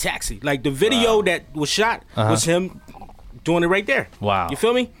 We got Taxi. Like the video that was shot was him doing it right there. Wow. You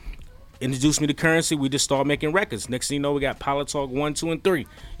feel me? Introduced me to Currency. We just started making records. Next thing you know, we got Pilot Talk 1, 2, and 3.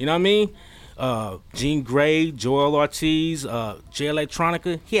 You know what I mean? Jean Grey, Joel Ortiz, Jay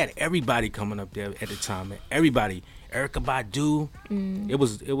Electronica. He had everybody coming up there at the time, man. Everybody. Erykah Badu. It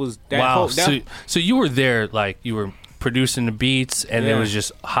was that. Wow. Whole, so you were there, like you were producing the beats, and it was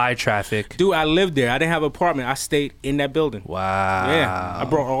just high traffic. Dude, I lived there. I didn't have an apartment. I stayed in that building. Wow. Yeah. I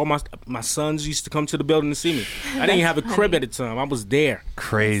brought all my sons used to come to the building to see me. I didn't even have a crib at the time. I was there.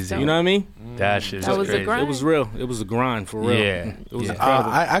 Crazy. You know what I mean? That shit. That was crazy. a grind. It was real. It was a grind for real. Yeah. It was incredible.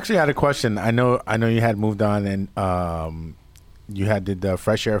 I actually had a question. I know you had moved on and you had did the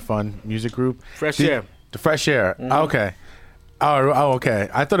Fresh Air Fun music group. Air. The Fresh Air. Okay. Oh, okay.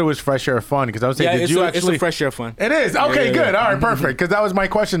 I thought it was Fresh Air Fun because I was saying, it's a Fresh Air Fun. It is? Okay, Yeah. good. All right, perfect. Because that was my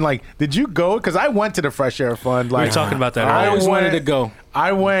question. Like, did you go? Because I went to the Fresh Air Fund. Like, We were talking about that I earlier. always wanted to go.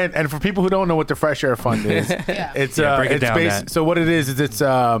 I went, and for people who don't know what the Fresh Air Fund is, it's break it it's down, Matt. so what it is it's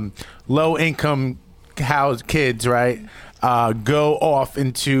low income house kids, right? Go off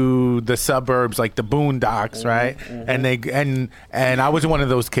into the suburbs, like the boondocks, right? And they and I was one of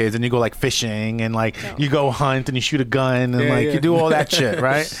those kids. And you go like fishing, and like you go hunt, and you shoot a gun, and you do all that shit,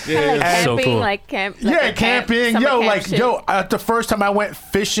 right? Like camping, So cool. like camp. Camping. Summer camp Like shit. the first time I went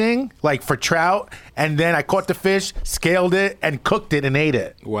fishing, like for trout, and then I caught the fish, scaled it, and cooked it and ate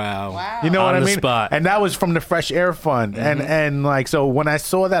it. Wow. You know On what I the mean? spot. And that was from the Fresh Air Fund. And like, so when I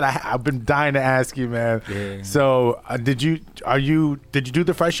saw that, I've been dying to ask you, man. Yeah. So did you do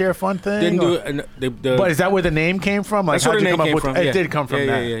the Fresh Air Fund thing? Didn't or- do it. But is that where the name came from? Like, That's where how'd the you name come came up with from. it? Did come from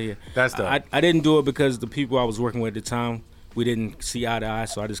that. Yeah. That's dope. I didn't do it because the people I was working with at the time, we didn't see eye to eye,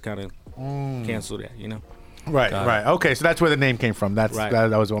 so I just kind of canceled that, Right. Okay, so that's where the name came from. That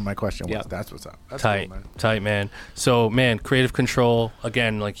was what my question was. Yeah. That's what's up. That's Tight, cool, man. tight, man. So, man, Creative Control,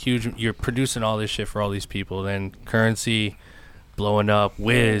 again, like huge. You're producing all this shit for all these people. Then Currency blowing up,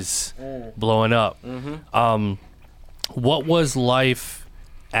 Wiz blowing up. What was life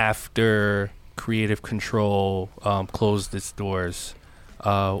after Creative Control closed its doors?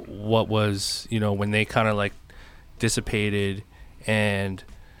 What was, when they kind of like dissipated and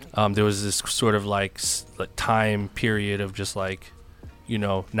there was this sort of like time period of just like,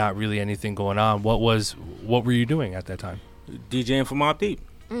 not really anything going on. What were you doing at that time? DJing for Mobb Deep.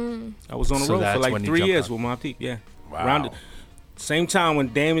 I was on the So road for that's when like you 3 jumped years on. with Mobb Deep. Yeah. Wow. Around the same time when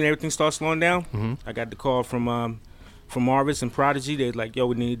Damon and everything started slowing down, I got the call from Marvis and Prodigy. They like, yo,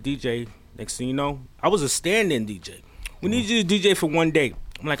 we need a DJ. Next thing you know, I was a stand-in DJ. We need you to DJ for one day.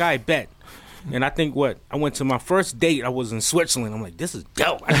 I'm like, I bet. And I think I went to my first date. I was in Switzerland. I'm like, this is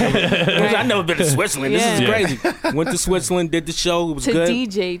dope. I've never been to Switzerland. This is crazy. Went to Switzerland, did the show. It was to good.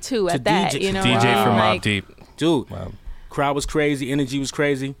 DJ too To at that, DJ. DJ for Mobb like, Deep. Dude, Wow. crowd was crazy. Energy was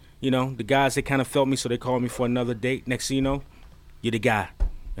crazy. The guys, they kind of felt me, so they called me for another date. Next thing you know, you're the guy.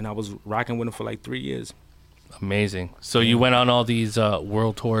 And I was rocking with them for like 3 years. Amazing. So you went on all these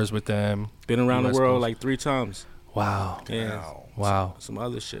world tours with them. Been around the West world Coast. like 3 times. Wow. Yeah. Wow. Some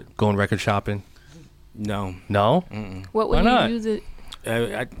other shit. Going record shopping? No. No? What Why would not? you use it?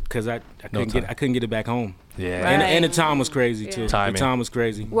 Because I No couldn't time. I couldn't get it back home. Yeah. Right. And the time was crazy too. Timing. The time was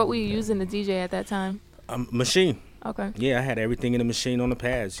crazy. What were you using to DJ at that time? Machine. Okay. Yeah, I had everything in the machine on the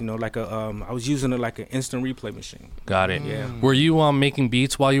pads. Like I was using it like an instant replay machine. Got it. Yeah. Were you making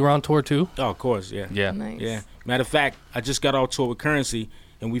beats while you were on tour too? Oh, of course, yeah. Yeah. Nice. Yeah. Matter of fact, I just got off tour with Currency,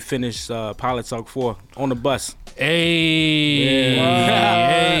 and we finished Pilot Talk 4 on the bus. Hey. Yeah.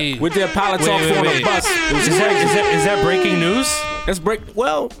 Hey. We did Pilot Talk 4 on the bus. It was Is crazy. that breaking news? That's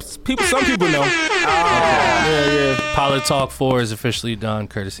Well, some people know. Yeah. Pilot Talk 4 is officially done,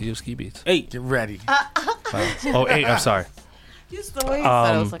 courtesy of Skibeatz. Hey, Get ready. Oh, 8. I'm sorry. Just the way you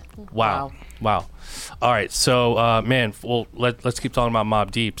said it, I was like, wow. All right, so man, well, let's keep talking about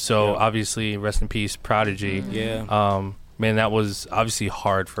Mobb Deep. So obviously, rest in peace, Prodigy. Yeah. Man, that was obviously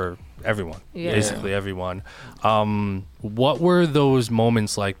hard for everyone. Basically everyone. What were those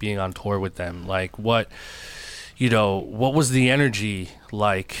moments like being on tour with them? Like what was the energy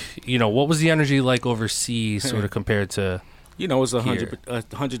like? What was the energy like overseas, sort of compared to? It's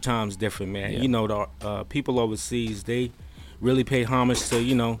 100 times different, man. Yeah. The people overseas, they really pay homage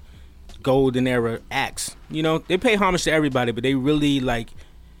to golden era acts. They pay homage to everybody, but they really like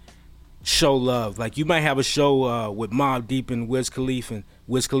show love. Like you might have a show with Mobb Deep and Wiz Khalifa, and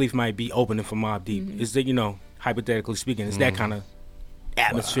Wiz Khalifa might be opening for Mobb Deep. Mm-hmm. It's the hypothetically speaking, it's that kind of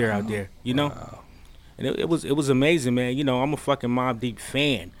atmosphere out there. Wow. And it was amazing, man. I'm a fucking Mobb Deep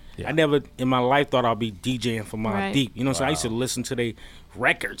fan. Yeah. I never in my life thought I'd be DJing for Mobb Deep. So I used to listen to their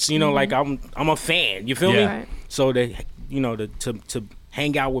records. Like I'm a fan. You feel me? Right. So they, to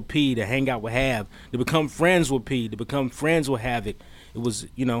hang out with P, to hang out with Hav, to become friends with P, to become friends with Havoc. It was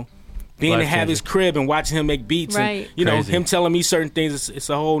being to have his crib and watching him make beats, and him telling me certain things. It's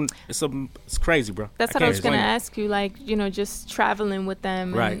crazy, bro. That's what I was gonna ask you. Like, just traveling with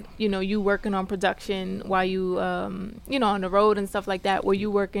them, right? And, you working on production while you, on the road and stuff like that. Were you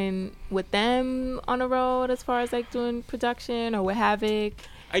working with them on the road as far as like doing production or with Havoc?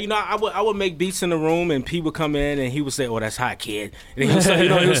 I would make beats in the room, and P would come in, and he would say, "Oh, that's hot, kid." And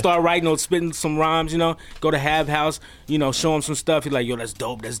he'll start writing or spitting some rhymes. Go to Hav house, show him some stuff. He's like, "Yo, that's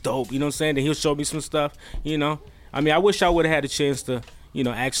dope, that's dope." You know what I'm saying? Then he'll show me some stuff. I wish I would have had a chance to,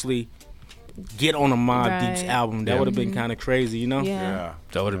 actually get on a Mobb Deep's album. That would have been kind of crazy. Yeah,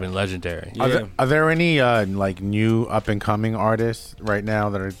 that would have been legendary. Yeah. Are there any like new up and coming artists right now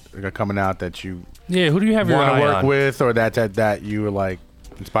that are coming out that you who do you have your want eye to work on? with, or that you were like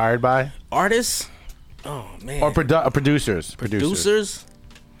inspired by? Artists? Oh man. Or producers?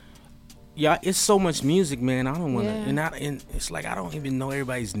 Yeah, it's so much music, man. I don't want to, and it's like I don't even know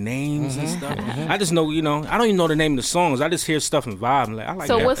everybody's names and stuff. I just know, I don't even know the name of the songs. I just hear stuff and vibe. I'm like, I like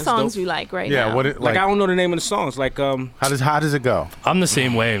so that. what That's songs dope. you like right now? Yeah, like I don't know the name of the songs. Like how does it go? I'm the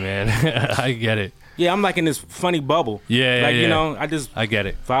same way, man. I get it. Yeah, I'm like in this funny bubble. Yeah, I get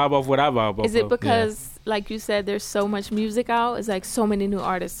it. Vibe off what I vibe off. Is it because, like you said, there's so much music out? It's like so many new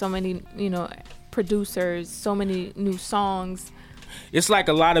artists, so many, producers, so many new songs. It's like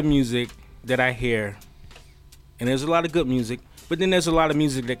a lot of music that I hear, and there's a lot of good music, but then there's a lot of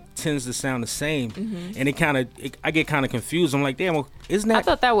music that tends to sound the same, and I get kind of confused. I'm like, damn, well, isn't that? I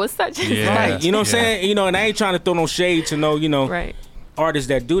thought that was such a right. You know what I'm saying? And I ain't trying to throw no shade to no, right. artists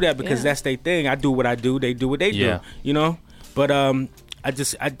that do that because that's their thing. I do what I do. They do what they do. But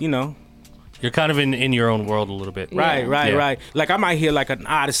you're kind of in your own world a little bit. Right. Like I might hear like an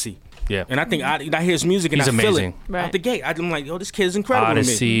Odyssey. Yeah. And I think I hear his music and He's I feel amazing. it out the gate. I'm like, yo, this kid's incredible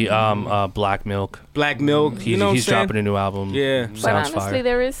Odyssey, to me. Black Milk. He's dropping a new album. Yeah. But Sounds honestly, fire.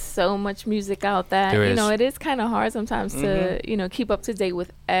 there is so much music out that, it is kind of hard sometimes to, keep up to date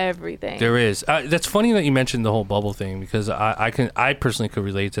with everything. There is. That's funny that you mentioned the whole bubble thing because I personally could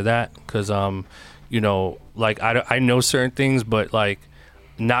relate to that because, like I know certain things, but like,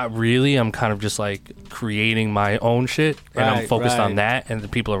 not really. I'm kind of just like creating my own shit, and I'm focused on that and the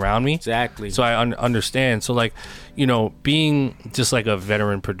people around me. Exactly. So I understand. So like, being just like a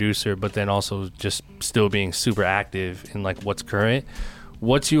veteran producer, but then also just still being super active in like what's current.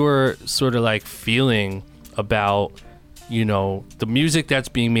 What's your sort of like feeling about, the music that's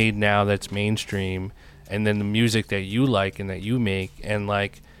being made now that's mainstream, and then the music that you like and that you make, and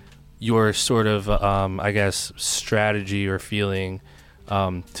like your sort of I guess strategy or feeling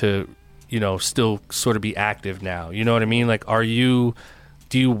to still sort of be active now, you know what I mean? Like, do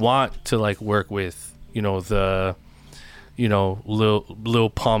you want to like work with the Lil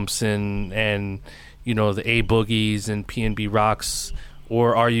Pumps and the A Boogies and P&B Rocks,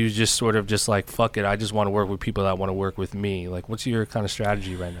 or are you just sort of just like fuck it, I just want to work with people that want to work with me? Like, what's your kind of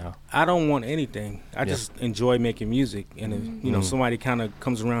strategy right now? I don't want anything. I just enjoy making music, and if somebody kind of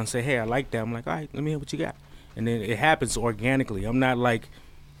comes around and say, hey, I like that, I'm like, all right, let me hear what you got. And then it happens organically. I'm not like,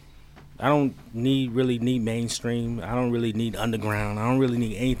 I don't really need mainstream. I don't really need underground. I don't really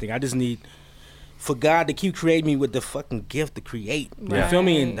need anything. I just need for God to keep creating me with the fucking gift to create. Right. You feel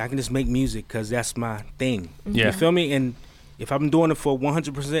me? And I can just make music because that's my thing. Yeah. You feel me? And if I'm doing it for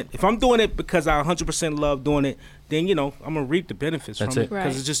 100%, if I'm doing it because I 100% love doing it, then, I'm going to reap the benefits from it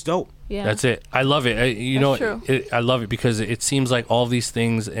because it's just dope. Yeah. That's it. I love it. I love it because it seems like all these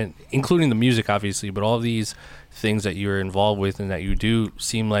things, and including the music, obviously, but all these things that you're involved with and that you do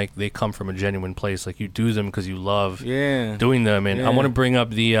seem like they come from a genuine place. Like you do them because you love doing them. And I want to bring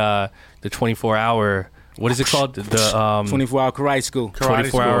up the 24-hour What is it called? The 24-hour karate school.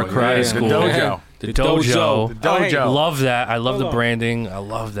 24-hour karate school. The dojo. The dojo. The dojo. Love that. I love the branding. I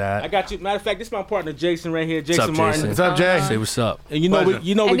love that. I got you. Matter of fact, this is my partner Jason right here. Jason Martin. What's up, Jay? Say what's up. And we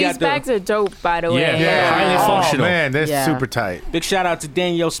and got these bags are dope, by the way. Yeah. Highly functional. Oh man, that's super tight. Big shout out to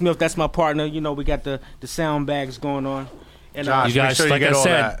Danielle Smith. That's my partner. We got the sound bags going on. And Josh, you guys, sure like I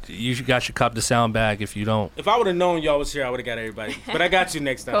said, that. you guys should cop the sound bag if you don't. if I would have known y'all was here, I would have got everybody. But I got you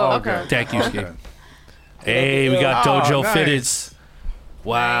next time. Oh, okay. Thank you, Skip. Hey, we got Dojo nice. Fitteds.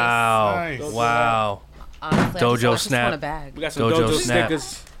 Wow. Nice. Wow. Honestly, Dojo I just snap. want a bag. We got some Dojo Dojo snap.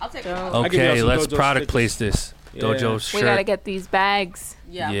 stickers. I'll take it. give y'all Okay, some let's Dojo product stickers. place this. Yeah. Dojo We shirt. gotta get these bags.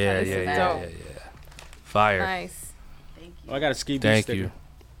 Yeah. Fire. Nice. Oh, I got a Skibeatz Thank sticker. you.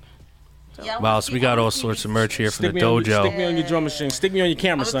 Wow, so we got all sorts of merch here from the Stick dojo. me on your drum machine. Stick me on your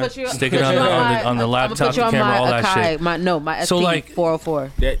camera, son. Stick it on the laptop, the camera, all that shit. My So, ST like-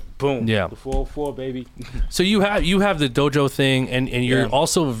 404. That boom. Yeah. The 404, baby. So you have the dojo thing, and you're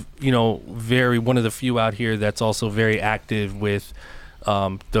also very one of the few out here that's also very active with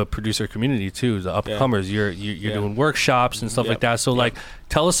the producer community too, the upcomers. You're doing workshops and stuff like that. So like,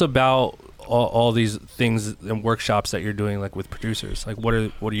 tell us about all these things and workshops that you're doing, like with producers. Like, what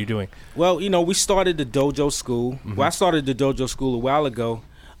are you doing? Well, we started the dojo school. Well, I started the dojo school a while ago.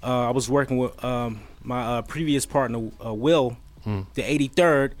 I was working with my previous partner, Will, the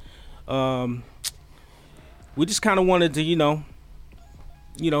 83rd. We just kind of wanted to,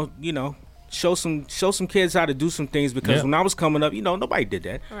 show some kids how to do some things, because when I was coming up, nobody did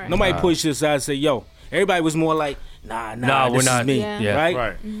that. Right. Nobody pushed us out and said, "Yo." Everybody was more like, nah, we're this not. is me, Yeah. right?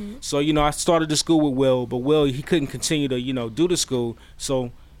 Right. So, I started the school with Will, but Will, he couldn't continue to, do the school.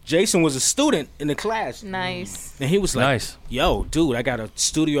 So Jason was a student in the class. Nice. And he was like, Nice. yo, dude, I got a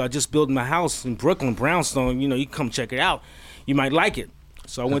studio I just built in my house in Brooklyn, Brownstone. You can come check it out. You might like it.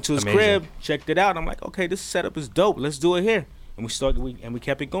 So I went to his Amazing. crib, checked it out. I'm like, okay, this setup is dope. Let's do it here. And we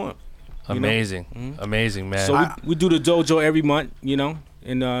kept it going. Amazing, amazing, man. So we do the dojo every month,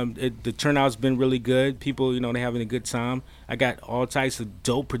 and the turnout's been really good. People, they're having a good time. I got all types of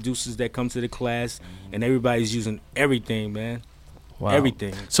dope producers that come to the class, and everybody's using everything, man. Wow.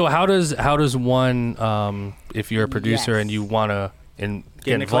 Everything. So how does one, if you're a producer and you want to get in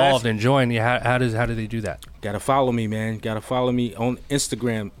the involved class? and join, how do they do that? Gotta follow me, man. Gotta follow me on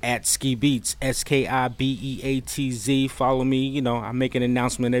Instagram at Skibeatz, SKIBEATZ. Follow me. I make an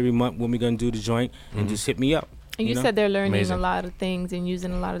announcement every month when we're gonna do the joint, and just hit me up. And you said they're learning Amazing. a lot of things and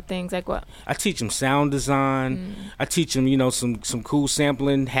using a lot of things. Like what? I teach them sound design. I teach them, some cool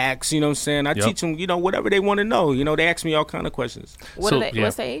sampling hacks. You know what I'm saying? I teach them, whatever they want to know. They ask me all kind of questions.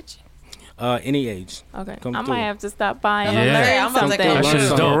 What's the age? Any age. Okay. Come I through. might have to stop by and Yeah. learn I'm about to something. go That shit is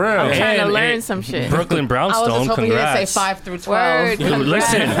learn dope. something. I'm trying to And- learn and some shit. Brooklyn I was Brownstone, just hoping you didn't say congrats. 5 through 12. Word. Dude,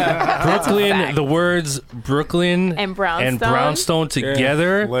 listen, Brooklyn, the words Brooklyn And Brownstone. Brownstone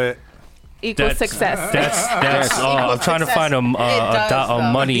together. Lit. Equals success. That's I'm trying to find a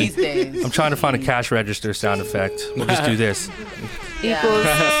money. These days. I'm trying to find a cash register sound effect. We'll just do this. Equals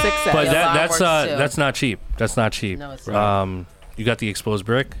success. But Yeah, that's that works too. that's not cheap. That's not cheap. No, it's not. You got the exposed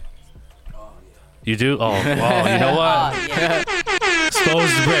brick? You do? Oh, wow. You know what?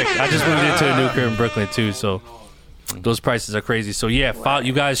 Exposed brick. I just moved into a new crib in Brooklyn too, so those prices are crazy. So yeah,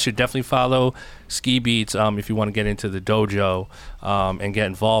 you guys should definitely follow Skibeatz if you want to get into the dojo and get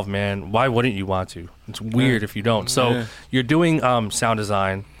involved, man. Why wouldn't you want to? It's weird if you don't. So you're doing sound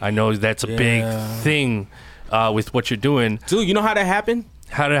design. I know that's a big thing with what you're doing. Dude, you know how that happened?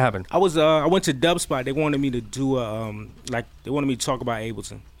 How did it happen? I went to Dubspot. They wanted me to do they wanted me to talk about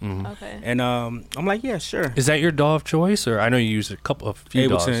Ableton. Okay. And I'm like, yeah, sure. Is that your DAW of choice, or I know you use a few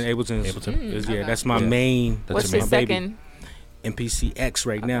DAWs. Ableton is that's my main. What's amazing. your second? MPC X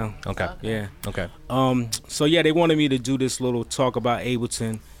right now. Okay. Yeah. Okay. So yeah, they wanted me to do this little talk about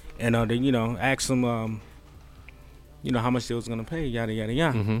Ableton, and they asked them how much they was gonna pay, yada yada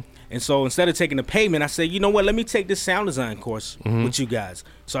yada. And so instead of taking the payment, I said, you know what, let me take this sound design course with you guys.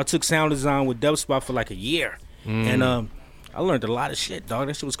 So I took sound design with Dubspot for like a year, and I learned a lot of shit, dog.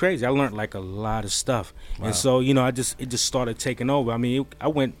 That shit was crazy. I learned like a lot of stuff, and so it just started taking over. I mean, I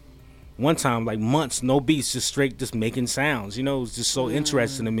went one time like months, no beats, just straight, just making sounds. It was just so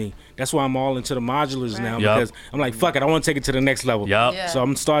interesting to me. That's why I'm all into the modulars now, because I'm like, fuck it, I want to take it to the next level. Yep. So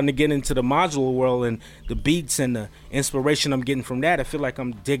I'm starting to get into the modular world, and the beats and the inspiration I'm getting from that. I feel like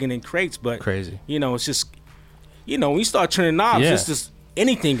I'm digging in crates, but Crazy. it's just, when you start turning knobs, it's just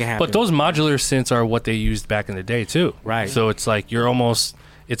anything can happen. But those modular synths are what they used back in the day too. Right. So it's like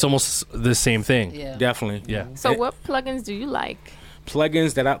it's almost the same thing. Yeah. Definitely. Yeah. So what plugins do you like?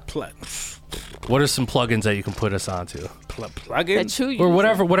 Plugins that What are some plugins that you can put us onto? Plugins? Or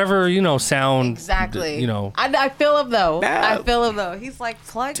whatever, sound. Exactly. I feel him though. He's like,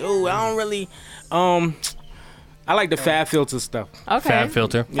 plug. Dude, I don't really. I like the Fab Filter stuff. Okay. Fab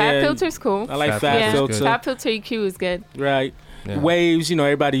Filter. Fab Filter's cool. I like Fab Filter. Fab Filter EQ is good. Right. Yeah. Waves,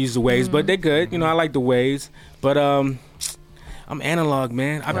 everybody uses the waves, but they're good. I like the waves. But I'm analog,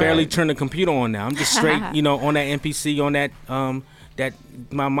 man. I barely turn the computer on now. I'm just straight, on that MPC, on that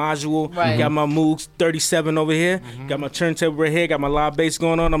my module. Right. Got my Moog 37 over here. Got my turntable right here. Got my live bass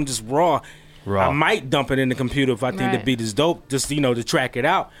going on. I'm just raw. I might dump it in the computer if I think the beat is dope, just to track it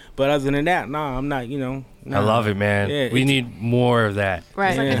out. But other than that, I'm not. I love it, man. Yeah, we need more of that.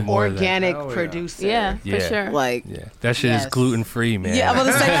 Right. Like an organic producer. Yeah, for sure. Like, that shit is gluten free, man. Yeah, I was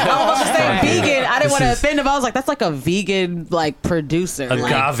about to say vegan. I didn't want to offend him. I was like, that's like a vegan producer.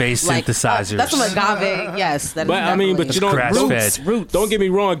 Agave synthesizers. That's some agave. Yes, that is. But but you grass-fed. Roots. Don't get me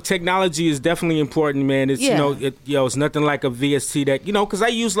wrong. Technology is definitely important, man. It's it's nothing like a VST that because I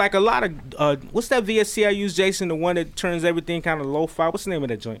use like a lot of what's that VST I use, Jason? The one that turns everything kind of lo-fi. What's the name of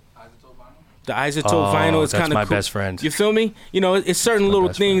that joint? The isotope vinyl is kind of cool. That's my best friend. You feel me? It's certain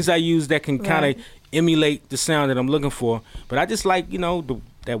little things I use that can kind of emulate the sound that I'm looking for. But I just like,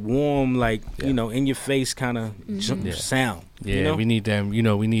 that warm, in your face kind of sound. Yeah, we need them.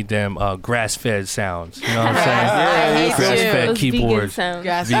 We need them grass-fed sounds. You know what I'm saying? I hate Grass-fed keyboards,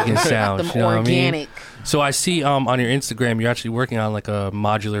 vegan sounds. Them You know what I mean? organic. So I see on your Instagram you're actually working on like a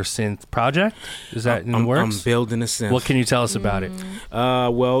modular synth project. Is that in the works? I'm building a synth. What can you tell us about it?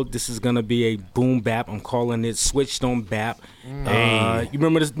 Well, this is gonna be a boom bap. I'm calling it Switched on Bap. Hey. You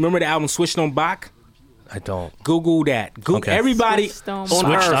remember the album Switched on Bach? I don't. Google that. Okay. Everybody Switched on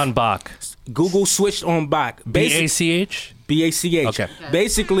Switched Earth, on Bach. Google Switched on Bach. BACH? BACH. Okay.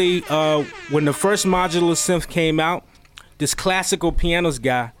 Basically, when the first modular synth came out, this classical pianist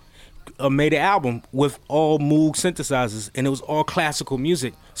guy made an album with all Moog synthesizers, and it was all classical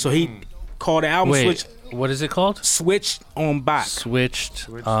music. So he called the album What is it called? Switched on Bach. Switched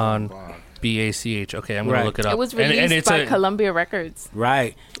on BACH. Okay, I'm gonna look it up. It was released by Columbia Records.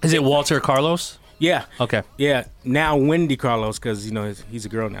 Right. Is it Walter Carlos? Yeah. Okay. Yeah. Now Wendy Carlos, because he's a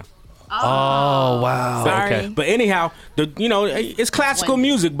girl now. Oh wow. Sorry. Okay. But anyhow, it's classical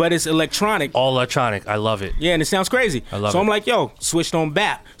music, but it's electronic. All electronic. I love it. Yeah, and it sounds crazy. I love so it. I'm like, switched on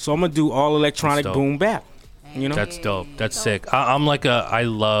bap. So I'm gonna do all electronic That's dope. boom bap. That's dope. That's sick. I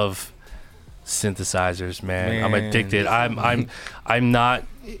love synthesizers, man. I'm addicted. I'm not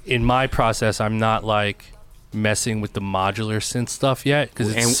in my process. I'm not like messing with the modular synth stuff yet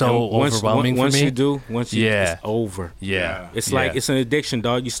because it's so overwhelming for me. Once you do, it's over. Yeah. It's like it's an addiction,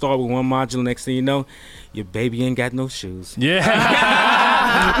 dog. You start with one module, next thing you know, your baby ain't got no shoes. Yeah.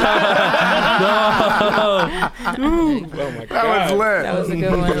 Oh my God. That was lit. That was a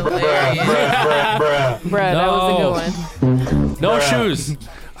good one. Bruh, that was a good one. No shoes.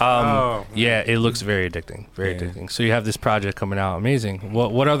 Yeah, it looks very addicting. Very addicting. So you have this project coming out. Amazing.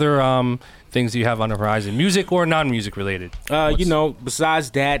 What other things do you have on the horizon? Music or non-music related?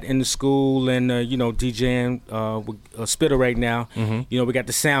 Besides that in the school and, DJing with Spitter right now, we got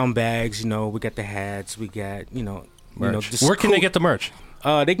the sound bags, we got the hats, we got, merch. Where can they get the merch?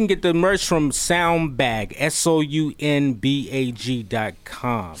 They can get the merch from Soundbag,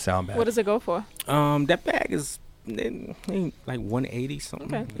 SOUNBAG.com. Soundbag. What does it go for? That bag is like 180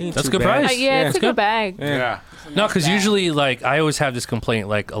 something. Okay. That's a good price. It's a good bag. Yeah. No, because usually, I always have this complaint,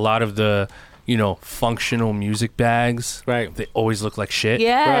 a lot of the, functional music bags, right? They always look like shit.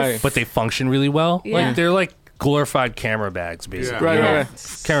 Yes. Right. But they function really well. Yeah. They're like glorified camera bags, basically. Yeah. Right.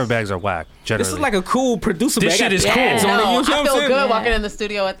 Camera bags are whack, generally. This is like a cool producer This bag. shit is cool. I feel good Yeah. walking in the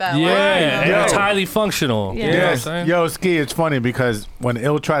studio with that. Yeah, and Yo. it's highly functional. Yeah. You know what I'm Yes. saying? Yo, Ski, it's funny because when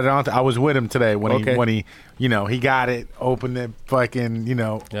Il tried it on, I was with him today when he he got it, opened it, fucking,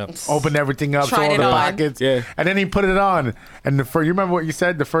 opened everything up, Tried all it the on. pockets, Yeah. and then he put it on. And you remember what you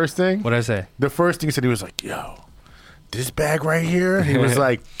said? The first thing, What'd I say? the first thing he said, he was like, "Yo, this bag right here." He was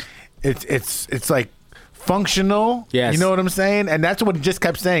like, "It's like." Functional, yes. You know what I'm saying, and that's what he just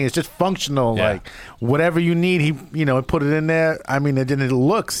kept saying. It's just functional, Yeah. like whatever you need. He, put it in there. I mean, it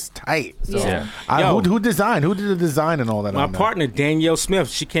looks tight. So Yeah. who designed? Who did the design and all that? My on there? partner Danielle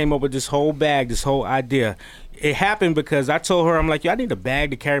Smith, she came up with this whole bag, this whole idea. It happened because I told her, I'm like, I need a bag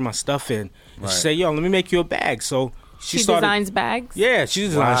to carry my stuff in. And she said, let me make you a bag. So she started, designs bags? Yeah, she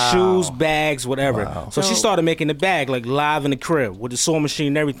designs shoes, bags, whatever. Wow. So she started making the bag like live in the crib with the sewing machine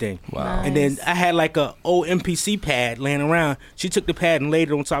and everything. Wow. And then I had like a old MPC pad laying around. She took the pad and laid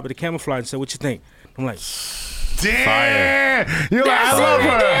it on top of the camouflage and said, "What you think?" I'm like, Damn! You're like, I love her.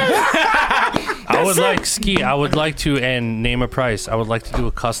 I would like I would like to and name a price. I would like to do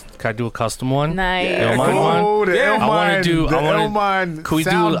a custom. Can I do a custom one? Nice. Illmind one. I want to do. Can we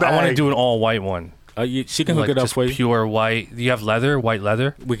do? I want to do an all white one. She can hook it up for you. Pure white. Do you have leather? White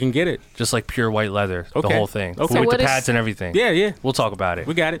leather? We can get it. Just like pure white leather. Okay. The whole thing. Okay. So with the pads and everything. Yeah. We'll talk about it.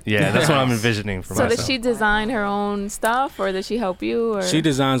 We got it. Yeah, that's what I'm envisioning for myself. So does she design her own stuff, or does she help you? Or? She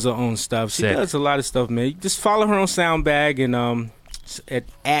designs her own stuff. She does a lot of stuff, man. You just follow her on Soundbag and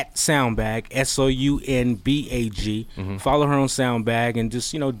at Soundbag, SOUNBAG. Follow her on Soundbag and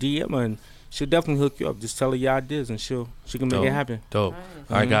just DM her, and she'll definitely hook you up. Just tell her your ideas, and she can make it happen. Dope.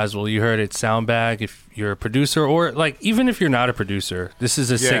 All right, guys. Well, you heard it. Soundbag. If you're a producer, or like even if you're not a producer, this is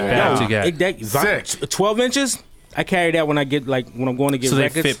a sick bag to get. Sick. 12 inches. I carry that when I'm going to get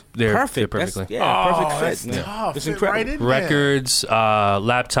records. Perfect. Perfectly. Perfect fit. Man. Tough. It's incredible. Right Records,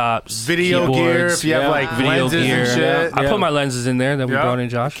 laptops, video keyboards, gear. If you have like video lenses gear. and shit. I put my lenses in there that we brought in,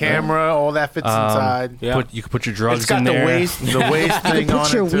 Josh. Camera, all that fits inside. You can put your drugs It's got in the there. waist thing on it.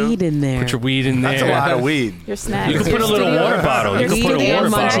 Put your weed in there. Put your weed in there. That's a lot of weed. Your snacks. You can put a little water bottle. You can put a water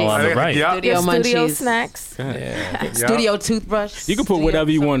bottle on the right. Studio Your studio munchies. snacks. Studio toothbrush. You can put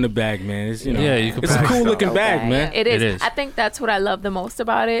whatever you want in the bag, man. It's, you can it's a cool looking bag, man. It is. It is. I think that's what I love the most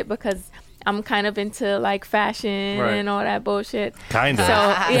about it, because I'm kind of into like fashion and all that bullshit. Kind of. So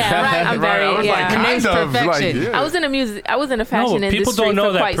right. I'm very perfection. I was in the fashion industry people don't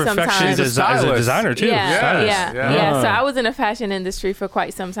know for quite that some perfection time. is a designer too. Yeah. So I was in the fashion industry for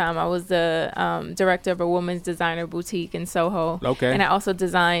quite some time. I was the director of a women's designer boutique in Soho. Okay. And I also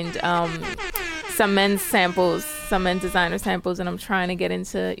designed some men's designer samples, and I'm trying to get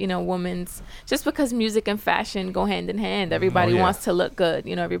into women's, just because music and fashion go hand in hand. Everybody wants to look good,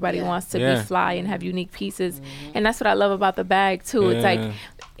 everybody wants to be fly and have unique pieces, and that's what I love about the bag too. It's like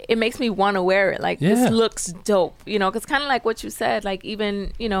it makes me want to wear it. Like this looks dope, because kind of like what you said, like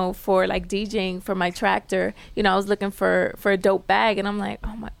even for like DJing for my tractor, I was looking for a dope bag, and I'm like,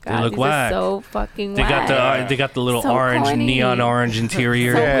 oh my god, these are so fucking whack. They got the little So orange, corny. neon orange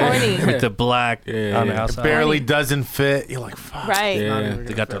interior corny. with the black on the outside. Barely doesn't fit. You're like, fuck. Right.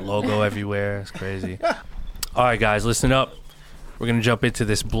 They got their logo everywhere. It's crazy. All right, guys, listen up. We're going to jump into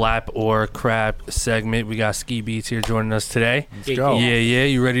this BLAP or CRAP segment. We got Skibeatz here joining us today. Let's go. Yeah.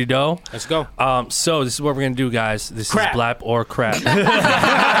 You ready to go? Let's go. So this is what we're going to do, guys. This is BLAP or CRAP.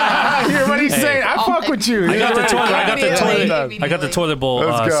 Hear what he's saying. I fuck with you. I got the toilet bowl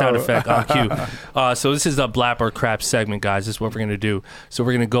sound effect on cue. So this is the BLAP or CRAP segment, guys. This is what we're going to do. So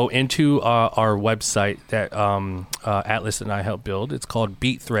we're going to go into our website that Atlas and I helped build. It's called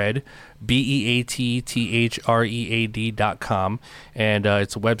BeatThread. BeatThread.com, and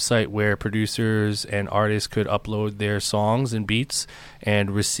it's a website where producers and artists could upload their songs and beats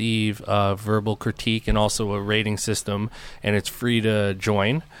and receive verbal critique and also a rating system, and it's free to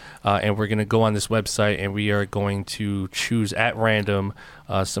join. And we're going to go on this website, and we are going to choose at random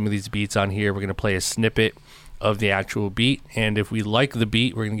some of these beats on here. We're going to play a snippet of the actual beat, and if we like the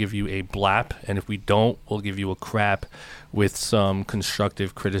beat, we're going to give you a BLAP, and if we don't, we'll give you a CRAP with some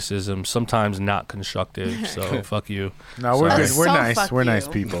constructive criticism, sometimes not constructive, so fuck you. No, we're good. We're So nice. fuck We're you. nice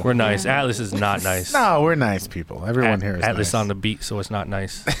people. We're nice. Atlas is not nice. No, we're nice people. Everyone here is Atlas nice. on the beat, so it's not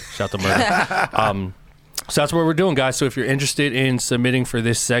nice. Shout to Murder. So that's what we're doing, guys. So if you're interested in submitting for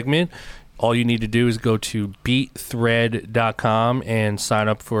this segment, all you need to do is go to beatthread.com and sign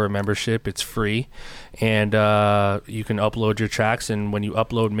up for a membership. It's free. And you can upload your tracks. And when you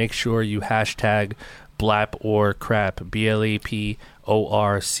upload, make sure you hashtag BLAP or CRAP, BLAPORCRAP,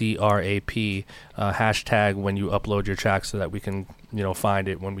 hashtag when you upload your tracks so that we can, find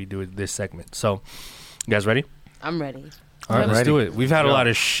it when we do this segment. So, you guys ready? I'm ready. All right, let's do it. We've had a lot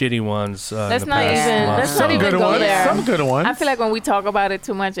of shitty ones. Let's not even go there. Some good ones. I feel like when we talk about it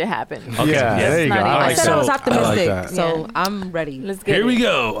too much, it happens. Okay. Yeah, there you go. I said I was optimistic, I like that. so I'm ready. Let's get Here it. we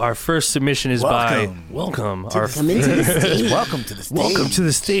go. Our first submission is welcome to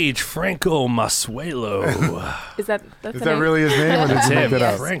the stage, Franco Masuelo. Is that really his name? Or did That's you him, look it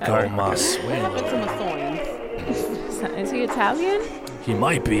up? Franco Masuelo. Is he Italian? He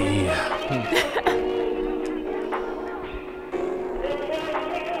might be.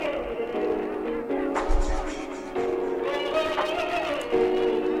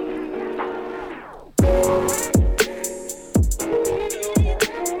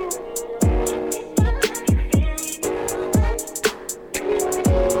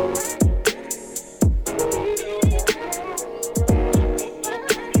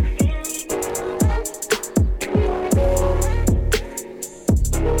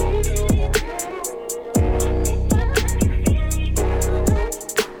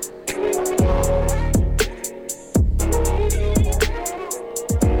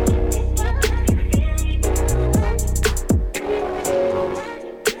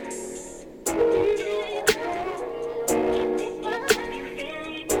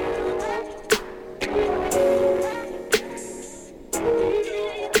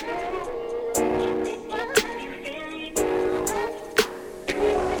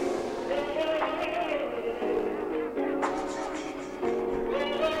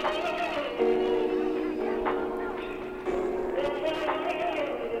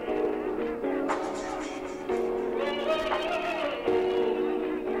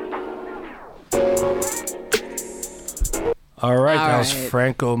 All right, that was right.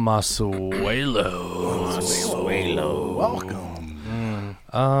 Franco Masuelo. Welcome.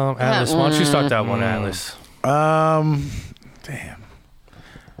 Atlas, why don't you start that one, Atlas? Damn.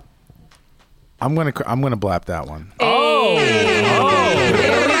 I'm gonna blap that one. Oh. There we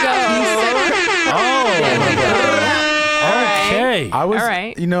go. Okay. I was, All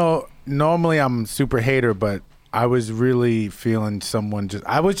right. normally I'm super hater, but I was really feeling someone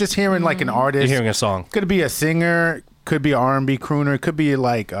I was just hearing like an artist. You're hearing a song. Could be a singer, could be an R&B crooner, could be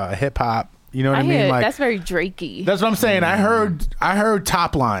like hip hop. You know what I mean? Like that's very Drakey. that's what I'm saying. I heard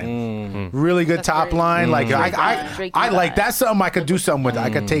top line, really good top line. Like I like that's something I could do something with. I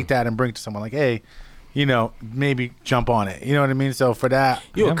could take that and bring to someone like, hey, maybe jump on it. You know what I mean? So for that,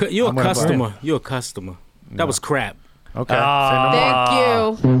 You're a I'm gonna customer. blap. You're a customer. That was crap. Okay. Say no more.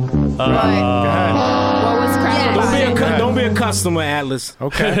 Thank you. Go ahead. What was crap about it? Don't be a customer, Atlas.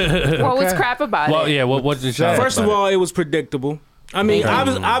 Okay. What was crap about Well, it? yeah. What did you say? First of all, it was predictable. I mean,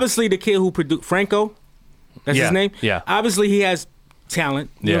 obviously the kid who produced Franco, that's Yeah, his name. yeah. Obviously he has talent.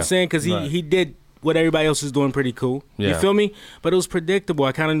 You know what I'm saying? Because he did what everybody else is doing pretty cool. Yeah. You feel me? But it was predictable.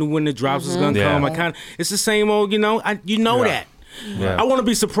 I kind of knew when the drops was gonna Yeah. come. It's the same old. That. Yeah. I want to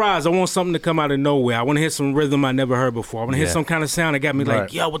be surprised. I want something to come out of nowhere. I want to hear some rhythm I never heard before. I want to hear some kind of sound that got me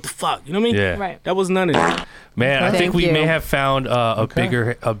like, yo, what the fuck? You know what I mean? Yeah. Right. That was none of that. Man, I think Thank we you. may have found a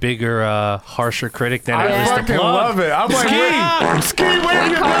bigger, harsher critic than I Atlas the fucking Plug. love it. I'm like, Ski, where have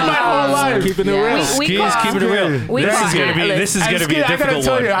you been my whole life? Keeping it real. Ski's keeping it real. We This call is gonna be Atlas. this is And gonna be Ski, a I gotta difficult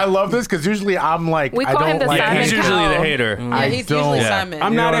tell one. you, I love this because usually I'm like, We I call him don't the like. Yeah, he's Simon usually the Cowell. hater. Yeah, he's don't- usually Yeah. Simon.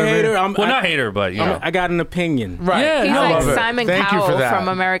 I'm You not know a what I hater. mean? Well, not hater, but I got an opinion. Right. Yeah, He's I like love it. Simon Thank you for Cowell that. from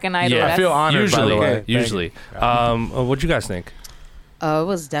American Idol. Yeah. I feel honored. usually, by the way. usually. What'd you guys think? It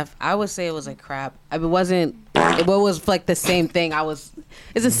was I would say it was a crap. I mean, it was like the same thing. It's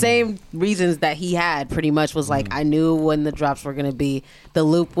the same reasons that he had pretty much was like, I knew when the drops were going to be. The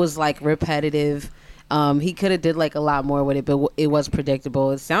loop was like repetitive. He could have did like a lot more with it, but it was predictable.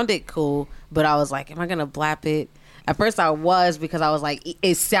 It sounded cool, but I was like, am I going to blap it? At first I was, because I was like, it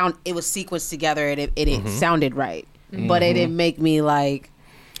was sequenced together and it sounded right. But it didn't make me like,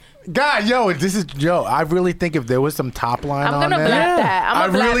 God, I really think if there was some top line I'm on gonna there, blap that. I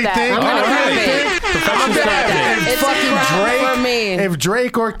really think. I'm gonna blap it. If It's a crap for me. fucking Drake, if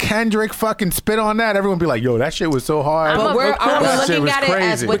Drake or Kendrick fucking spit on that, everyone be like, "Yo, that shit was so hard." But we're That shit looking was at it as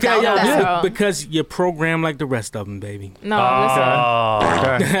crazy. without Yeah, that. yeah. Because you're programmed like the rest of them, baby. No, Oh.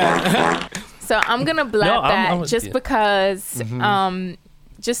 Okay. So I'm gonna blap No, I'm that with just you. because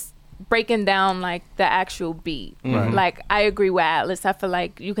just breaking down like the actual beat. Like I agree with Atlas. I feel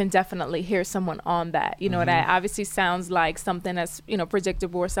like you can definitely hear someone on that. That obviously sounds like something that's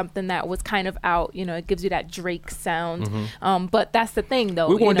predictable or something that was kind of out. It gives you that Drake sound. But that's the thing though.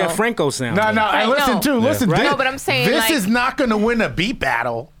 We want that Franco sound. No, no. Right, And listen, no. too. Listen, Right. this, No, but I'm saying, this like- is not going to win a beat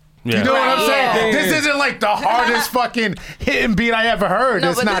battle. Yeah. You know what I'm Right, saying? yeah. This isn't like the hardest fucking hitting beat I ever heard. No,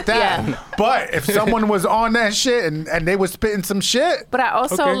 it's but not that. yeah. But if someone was on that shit and they was spitting some shit, But I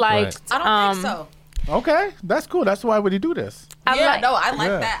also Okay. liked. I don't think so. okay, that's cool. That's why would he do this? I Yeah, like- no, I like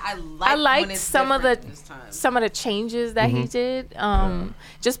Yeah. that. I I when liked it's some of the different this time. some of the changes that he did,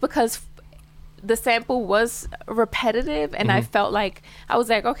 just because the sample was repetitive, and I felt like I was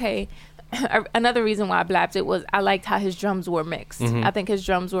like, okay. Another reason why I blapped it was I liked how his drums were mixed. I think his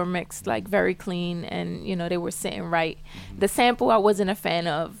drums were mixed like very clean, and they were sitting right. The sample I wasn't a fan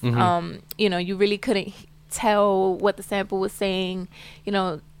of. You really couldn't tell what the sample was saying.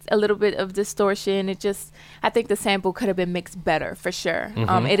 A little bit of distortion. I think the sample could have been mixed better for sure.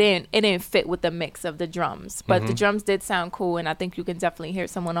 It didn't fit with the mix of the drums, but the drums did sound cool, and I think you can definitely hear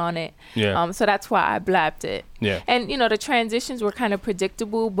someone on it. Yeah. So that's why I blapped it. Yeah. And the transitions were kind of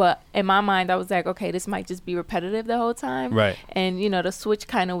predictable, but in my mind I was like, okay, this might just be repetitive the whole time. Right. And the switch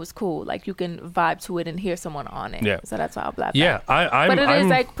kind of was cool. Like you can vibe to it and hear someone on it. Yeah. So that's why I blapped Yeah, that. I'm. But it is I'm,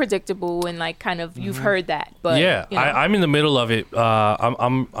 like predictable and like kind of you've heard that. But yeah, you know. I'm in the middle of it.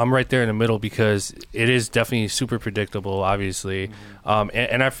 I'm right there in the middle because it is definitely super predictable, obviously.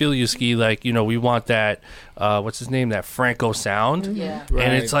 And I feel you, Ski. Like we want that. What's his name? That Franco sound. Yeah.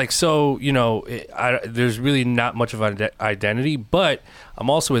 And it's like so. There's really not much of an identity, but I'm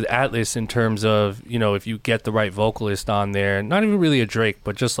also with Atlas in terms of if you get the right vocalist on there, not even really a Drake,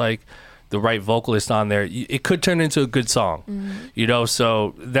 but just like the right vocalist on there, it could turn into a good song.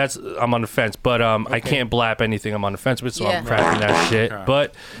 So I'm on the fence, but I can't blap anything I'm on the fence with, so I'm crapping that shit.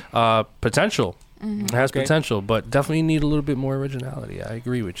 But potential. It has potential, but definitely need a little bit more originality. I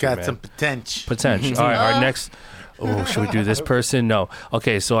agree with you, Got man. some potential. Potential. All right, our next. Oh, should we do this person? No.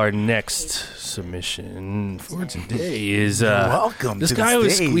 Okay, so our next submission for today is welcome. This to guy the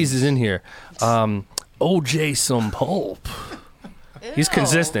always stage. squeezes in here. OJ Some Pulp. He's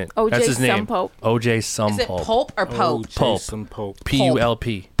consistent. OJ That's his name. Some Pulp. OJ Some Is it Pulp. pulp or pope? Pulp. Some Pope.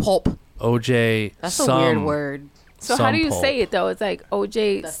 P-U-L-P. Pulp. OJ That's Some. a weird word. So Some how do you Pulp. say it though? It's like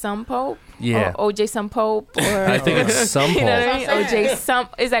OJ Some Pope? Yeah. Or OJ Some Pope? Or I think it's Some you know what I Pulp. mean? OJ Some.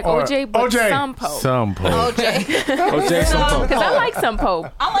 It's like Or OJ, but OJ. Some Pope. Some Pope. OJ. OJ Some Pope. Because I like Some Pope.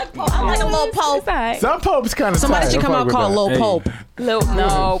 I like Pope. I like a little It's Pope. alright. Some Pope's kind of Somebody should come out called Lil Pope.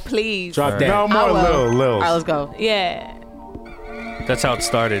 No, please. Drop that. No more I will. Lil. All right, let's go. Yeah. That's how it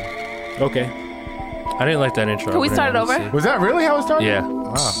started. Okay. I didn't like that intro. Can we but start it anyway, over? let's Was that really how it started? see. Yeah.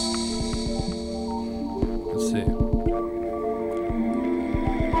 Wow. Let's see.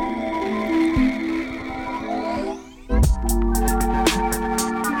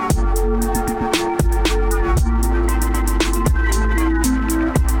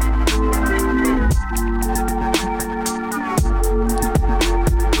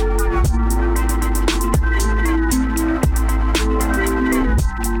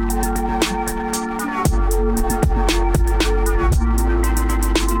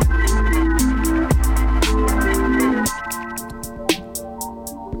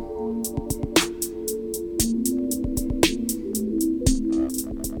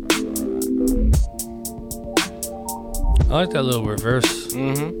 I like that little reverse.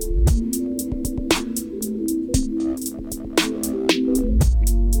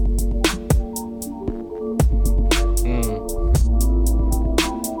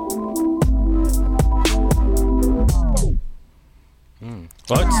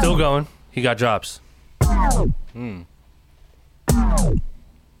 But still going. He got drops.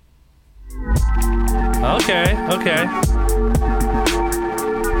 Okay.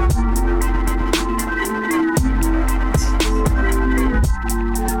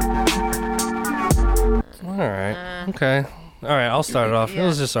 All right. Okay. All right. I'll start it off. It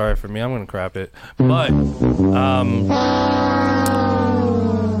was just all right for me. I'm gonna crap it. But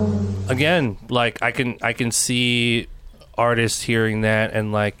again, like I can see artists hearing that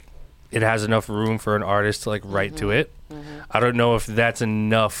and like it has enough room for an artist to like write to it. I don't know if that's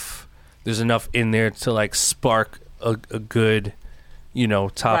enough. There's enough in there to like spark a good,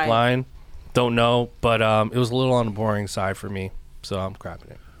 top Right. line. Don't know, but it was a little on the boring side for me, so I'm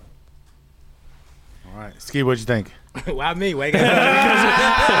crapping it. All right. Ski, what'd you think? Why me? Why Come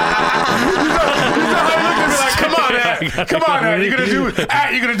on, man. Come on, man. You're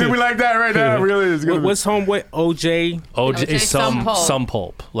gonna do me like that right now. Really? It's gonna What's homeboy? OJ? OJ Some Pulp. some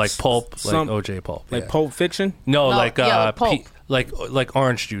pulp, like pulp, Some- like OJ pulp, Like yeah. Pulp Fiction? No, No, like yeah, pulp. like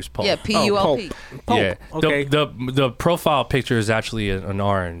orange juice pulp. Yeah, P-U-L-P. Pulp. Yeah. Okay. The profile picture is actually an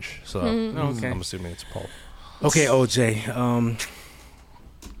orange, so Okay. I'm assuming it's pulp. Okay, OJ.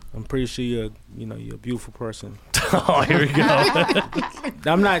 I'm pretty sure you're a beautiful person. Oh, here we go.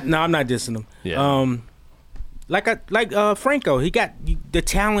 I'm not dissing him. Yeah. Like Franco, he got the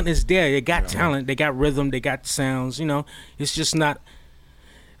talent is there. They got talent. They got rhythm. They got sounds. It's just not.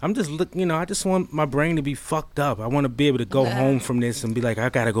 I'm just I just want my brain to be fucked up. I want to be able to go home from this and be like, I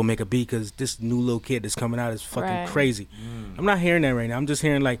gotta go make a beat because this new little kid that's coming out is fucking Right. crazy. I'm not hearing that right now. I'm just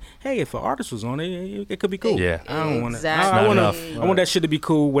hearing like, hey, if an artist was on it, it could be cool. Yeah. I don't want it. Exactly. I Not want that shit to be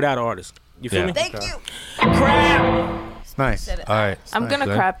cool without an artist. You feel Yeah. me? Thank you. Crap. It's nice. All right. I'm gonna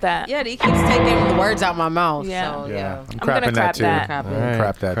Good. crap that. Yeah, he keeps taking the words out my mouth. Yeah. So, Yeah. I'm I'm gonna crapping that crap too. that. Crap All it. right.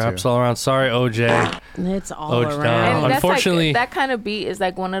 Crap that Craps too. all around. Sorry, OJ. It's all Oh, around. And that's Unfortunately- like, that kind of beat is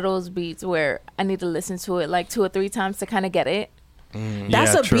like one of those beats where I need to listen to it like 2 or 3 times to kind of get it.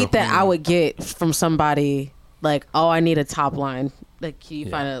 That's Yeah, a true. beat that I would get from somebody like, oh, I need a top line. Like, can you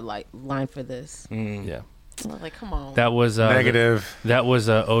find a line for this? Yeah. I'm like, come on. That was Negative. That was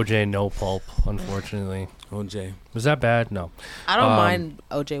OJ no pulp. Unfortunately, OJ. was that bad? No. I don't mind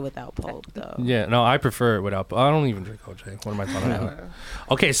OJ without pulp though. Yeah, no, I prefer it without. I don't even drink OJ. What am I talking about?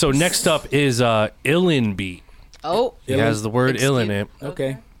 Okay, so next up is Illin beat. Oh, It has the word ill in it.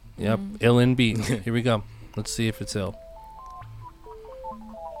 Okay. Yep, Illin beat. Here we go. Let's see if it's ill.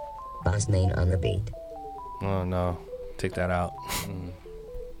 Boss name on the beat. Oh no, take that out.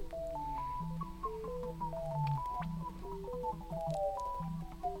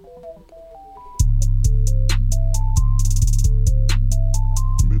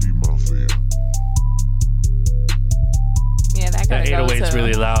 MIDI Mafia. Yeah, that That gotta go 808's to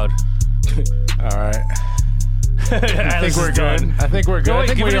really loud. All right. I I think we're good. I think we're good. No, I wait,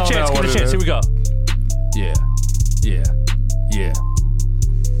 think give we it a all chance. know Give it what a chance. is. Here we go. Yeah, yeah, yeah.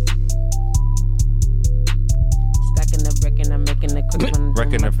 stacking the brick and I'm making the quick one. Wrecking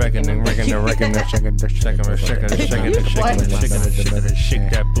wrecking and wrecking and wrecking and wrecking and shaking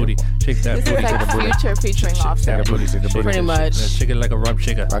that booty, shake that This booty. is like Future featuring Offset. Pretty much. Shake it like a rump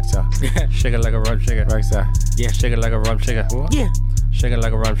shaker. Rockstar. Shake it like a rump shaker. Rockstar. Yeah, shake it like a rump shaker. Yeah. Shake it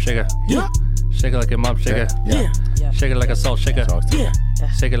like a rump shaker. Yeah. Shake it like a mop shaker. Yeah. Shake it like a salt shaker. Yeah.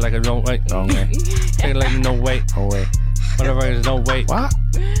 Shake it like a no weight. Wrong way. Shake it like no weight. Oh wait. Whatever is no weight. What?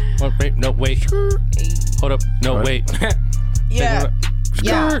 What weight? No weight. Hold up. No What? weight. Yeah.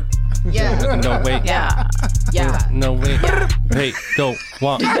 Yeah. Yeah. No weight. Yeah. Yeah. No weight. Hey, don't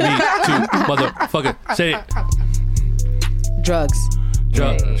want me to motherfucker say it. Drugs.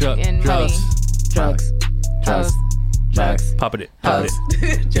 Drugs. And Drugs. Drugs. Drugs. Drugs. Popping it. Popping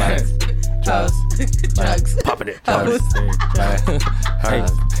it. Drugs. Drugs. Drugs. Popping it.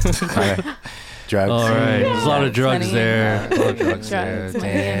 Drugs. All right. There's a lot of drugs Money. there. A lot of drugs there. Drugs.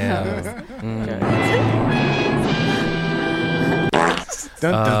 Damn.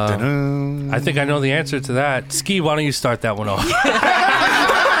 Dun, dun, dun, dun. I think I know the answer to that. Ski, why don't you start that one off?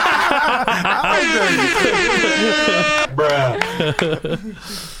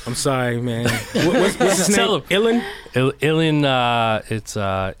 I'm sorry, man. What's his name? Tell him. Illin? It's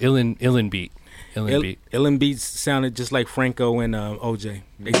Illin Beat. Illin Beat. Illin Beats sounded just like Franco and OJ.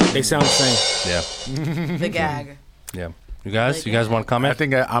 They sound the same. Yeah. The gag. Yeah. You guys want to I comment?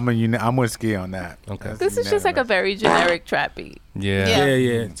 think I'm with Ski on that. Okay. That's This is just like a very generic trap beat. Yeah.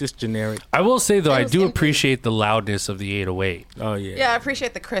 Yeah, just generic. I will say though, I was do empty. appreciate the loudness of the 808, Oh yeah. Yeah, I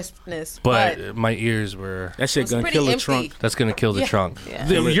appreciate the crispness, but my ears were. That shit It's gonna pretty kill a empty. trunk. That's gonna kill the Yeah. trunk. Yeah.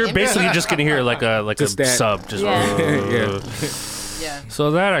 You're basically just gonna hear like a Just that. sub. Just Yeah. Yeah. yeah. So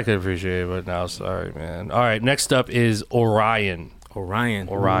that I could appreciate, but now sorry, man. All right, next up is Orion. Orion.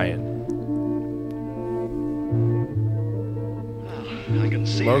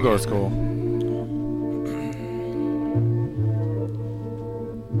 Logo is cool.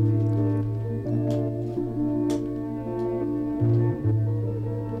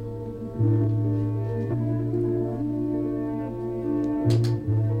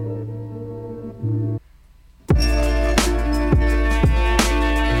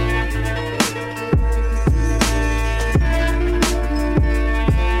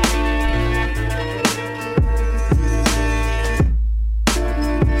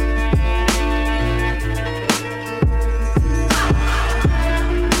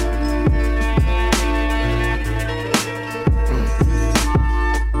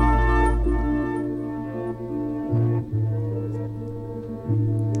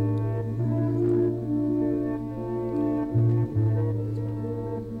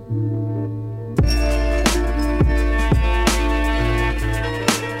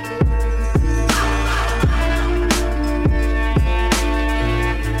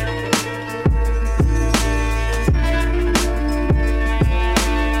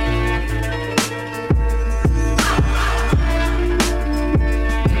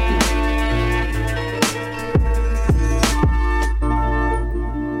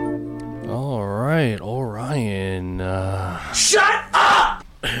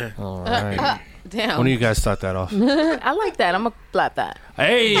 Damn. When do you guys start that off? I like that. I'm gonna blap that.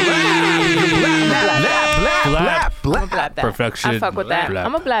 Hey! Blap. I'm gonna blap that. Perfection. I fuck with that. Blap.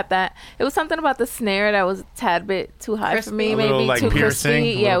 I'm gonna blap that. It was something about the snare that was a tad bit too high for me. A little, Maybe like, too piercing,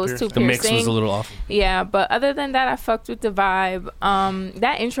 crispy. a Yeah, it little was too The piercing. mix was a little off. Yeah, but other than that, I fucked with the vibe.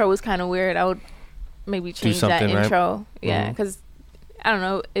 That intro was kind of weird. I would maybe change that something, right? intro. Yeah, because I don't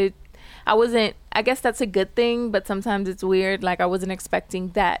know. I wasn't. I guess that's a good thing, but sometimes it's weird. Like I wasn't expecting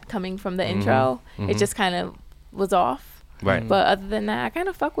that coming from the intro. It just kind of was off. Right. But other than that, I kind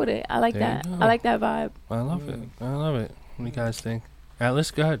of fuck with it. I like There you that. go. I like that vibe. I love it. What do you guys think?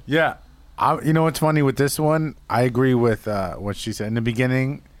 Atlas, go ahead. Yeah. You know what's funny with this one? I agree with what she said in the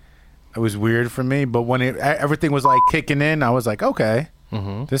beginning. It was weird for me, but when everything was like kicking in, I was like, okay,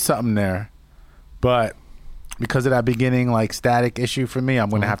 there's something there. But because of that beginning like static issue for me, I'm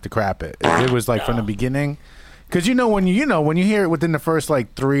gonna have to crap it. If it was like from the beginning, because when you hear it within the first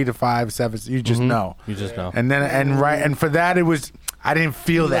like 3 to 5 7, you just know. You just know. And for that it was I didn't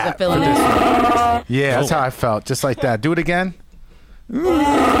feel that. feeling for this one. Yeah, that's how I felt. Just like that. Do it again.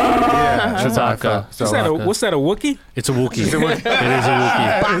 Yeah, that's how I felt. So, What's that, a Wookiee? It's a Wookiee. It is a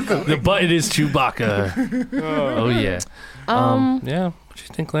Wookiee. The button is Chewbacca. Oh yeah. Yeah. What do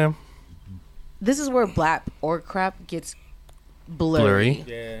you think, Lamb? This is where BLAP or CRAP gets blurry.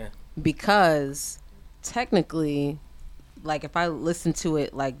 Yeah. Because technically, like if I listen to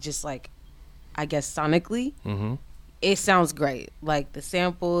it like just like I guess sonically, it sounds great. Like the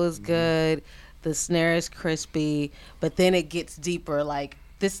sample is good, the snare is crispy, but then it gets deeper. Like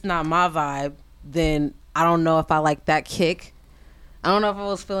this is not my vibe. Then I don't know if I like that kick. I don't know if I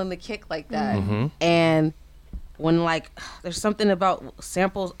was feeling the kick like that. And when like there's something about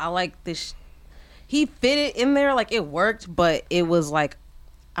samples, I like this. He fit it in there, like it worked, but it was like,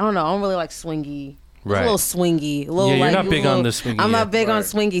 I don't know. I don't really like swingy. Right. A little swingy. A little, yeah, you're like, not big on the swingy. I'm not big on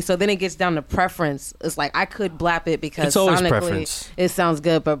swingy, so then it gets down to preference. It's like I could blap it because it's always sonically preference. it sounds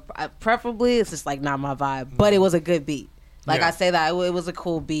good, but preferably it's just like not my vibe. But it was a good beat. Like I say that it was a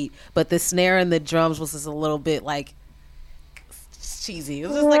cool beat, but the snare and the drums was just a little bit like cheesy. It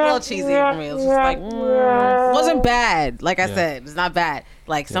was just like a little cheesy for me. It was just like it wasn't bad. Like I said, it's not bad.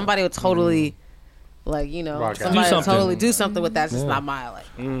 Like somebody would totally, like somebody would totally do something with that. It's just not my like.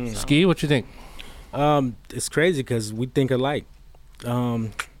 Ski, what you think? It's crazy because we think alike. It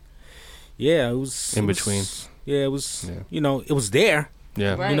was in between. It was. It was there.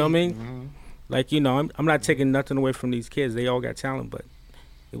 Yeah, right. You know what I mean. Like I'm not taking nothing away from these kids. They all got talent, but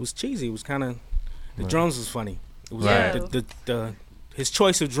it was cheesy. It was kind of the drums was funny. It was the his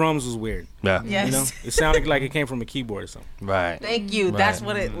choice of drums was weird. Yeah, Yes. It sounded like it came from a keyboard or something. Right. Thank you. Right. That's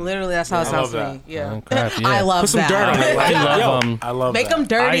what it literally. That's how it sounds to me. Yeah. Oh, crap, yeah. I love Put some that. dirt on it. I love Make them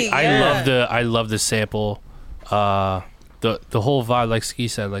dirty. I love the sample. The whole vibe, like Ski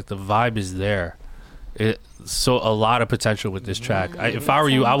said, like the vibe is there. So a lot of potential with this track. If I were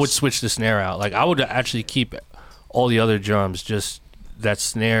you, I would switch the snare out. Like I would actually keep all the other drums. Just that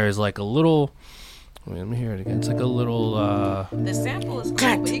snare is like a little. Wait, let me hear it again. It's like a little. The sample is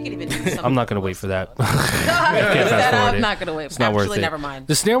cool, but you can even do something. I'm not gonna wait for that. I'm not gonna wait. It's not worth it. Never mind.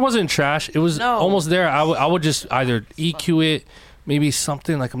 The snare wasn't trash. It was almost there. I would just either EQ it, maybe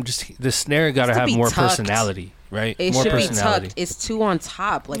something like the snare got to have more tucked. Personality, right? It more should personality. be tucked. It's two on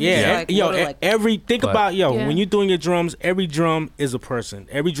top. Like think about when you're doing your drums, every drum is a person.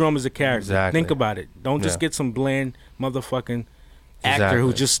 Every drum is a character. Exactly. Think about it. Don't just get some bland motherfucking actor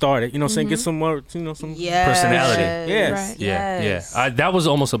who just started. You know what I'm saying? Get some more, some personality. Yes. Right. Yeah. That was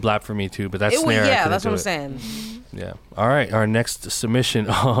almost a blap for me too, but that snare. Yeah, that's what I'm saying. Yeah. All right. Our next submission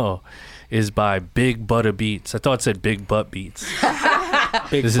is by Big Butter Beats. I thought it said Big Butt Beats.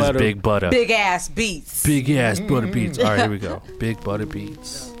 This is Big Butter. Big ass beats. Big ass butter beats. All right, here we go. Big Butter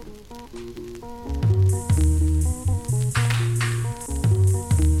Beats.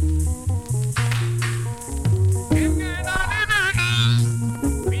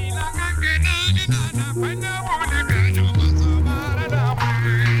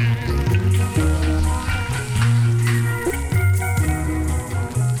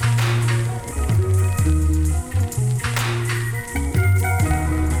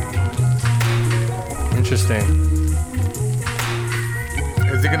 Interesting.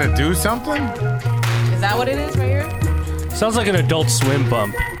 Is it gonna do something? Is that what it is right here? Sounds like an Adult Swim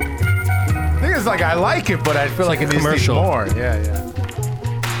bump. I think it's like I like it, but I feel like it needs commercial. more. Yeah.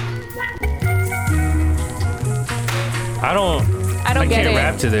 I don't get can't it.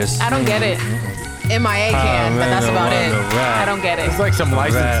 rap to this. I don't get it. MIA can, but that's about it. I don't get it. It's like some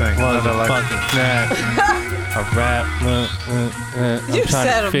licensing. A rap. You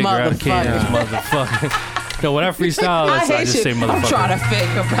said a motherfucker. No, when I freestyle, I just say motherfucker. I'm trying to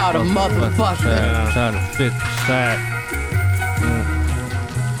figure out a motherfucker. I'm trying to fit that.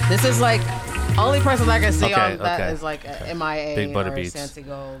 This is like only person I can see on that is like a MIA Big Butter or Beats.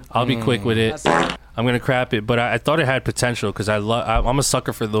 Santiago. I'll be quick with it. I'm gonna crap it, but I thought it had potential because I'm a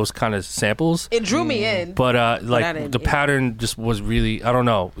sucker for those kind of samples. It drew me in, but like the pattern just was really, I don't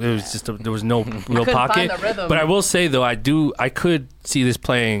know. It was just there was no real pocket. Find the rhythm. But I will say though, I could see this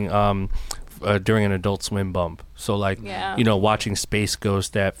playing during an Adult Swim bump. So like watching Space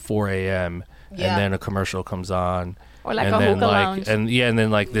Ghost at 4 a.m. and then a commercial comes on. Or like a hookah lounge. And then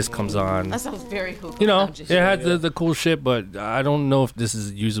like this comes on. That sounds very hookah. It had the cool shit, but I don't know if this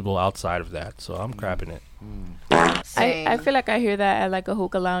is usable outside of that. So I'm crapping it. I feel like I hear that at like a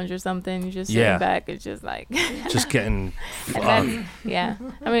hookah lounge or something. You're just sitting back. It's just like just getting. I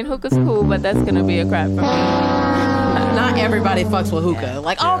mean, hookah's cool, but that's gonna be a crap for me. Not everybody fucks with hookah.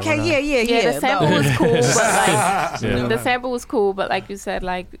 Like, the sample was cool, but like the sample was cool, but like you said,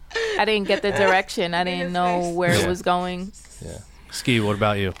 like I didn't get the direction. I didn't know where it was going. Yeah. Ski, what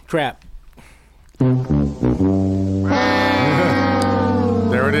about you? Crap.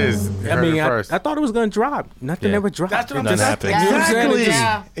 There it is. I thought it was gonna drop. Nothing ever dropped. That's what I'm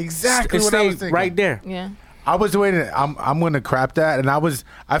saying. Exactly it what I was stayed thinking. right there. Yeah. I was waiting. I'm gonna crap that, and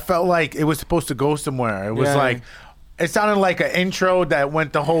I felt like it was supposed to go somewhere. It was like. It sounded like an intro that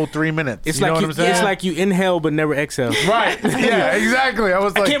went the whole 3 minutes. It's you know like what I'm saying? It's like you inhale but never exhale. Right. Yeah, exactly. I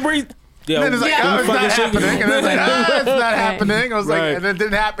was like, I can't breathe. And then it's like, oh, it's not happening. And then it's like, it's not happening. I was like, and it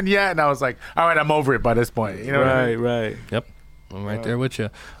didn't happen yet. And I was like, all right, I'm over it by this point. You know what I mean? Right. Yep. I'm right there with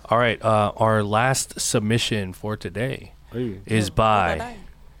you. All right. Our last submission for today is by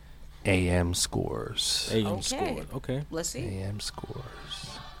AM Scores. AM Scores. Okay. Let's see. AM Scores.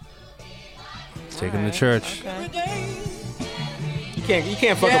 Take him to church. Okay. You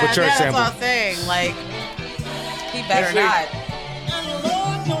can't fuck up a church sample. That's what I'm saying. Like, he better not.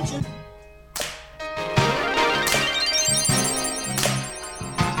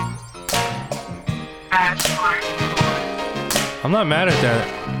 I'm not mad at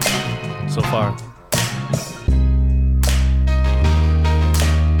that so far.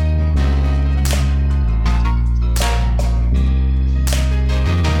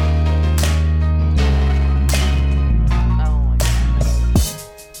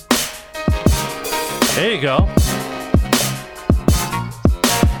 There you go.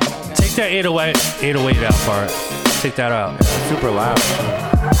 Take that 808 out part. Take that out. Yeah, super loud.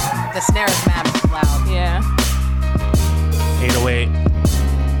 The snare is mad loud. Yeah. 808.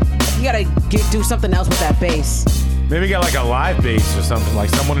 You gotta do something else with that bass. Maybe get like a live bass or something, like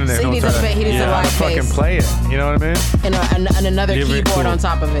someone in there. So he needs a live bass. Fucking play it. You know what I mean? And another keyboard on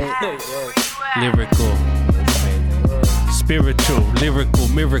top of it. Lyrical. Spiritual, lyrical,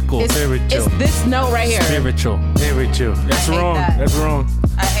 miracle. It's this note right here. Spiritual. That's wrong. That's wrong.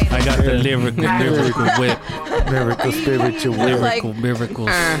 I got the lyrical whip. Lyrical, spiritual, lyrical, miracles.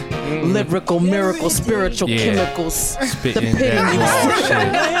 Lyrical, miracle, spiritual chemicals. Spitting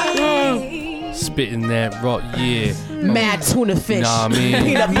that raw shit. Spitting that raw, Mad tuna fish. Nah, I mean.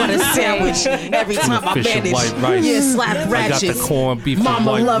 Peanut butter sandwich. Every time I manage. White rice. Yeah, slap ratchets. I got the corned beef Mama and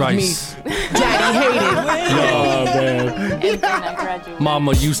white loved rice. Me. Daddy hated. Oh, man.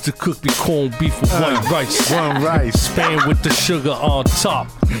 Mama used to cook me corned beef with white rice. One rice. Spain with the sugar on top.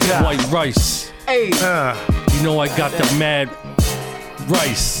 White rice. Hey. You know I got the mad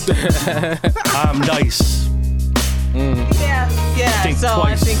rice. I'm nice. Yeah. Think so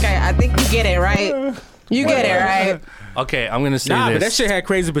twice. I think you get it right. You get it right. Okay, I'm gonna say But this. that shit had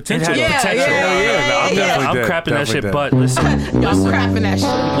crazy potential. It had potential. I'm crapping that shit, but listen. Y'all crapping that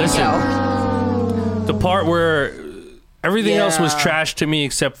shit. Listen. The part where everything else was trash to me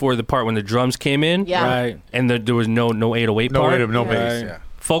except for the part when the drums came in. Yeah. Right. And there was no 808 part. No bass. Yeah.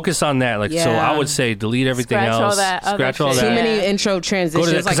 Focus on that. So I would say delete everything else. Scratch all that. Too many intro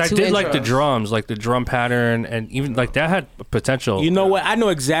transitions. Because I did like the drums, like the drum pattern, and even like that had potential. You know what? I know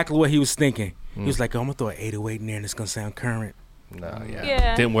exactly what he was thinking. He was like, I'm going to throw an 808 in there and it's going to sound current. No,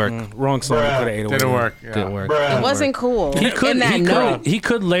 didn't work. Wrong song. Put an 808. Didn't work. Didn't work. It wasn't cool. He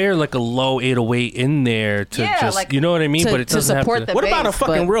could layer like a low 808 in there to just, like, you know what I mean? But it doesn't have to. What about a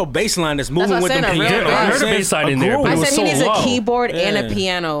fucking real bass line that's moving with the piano? I heard a bass line in there, but it was so low. I said he needs a keyboard and a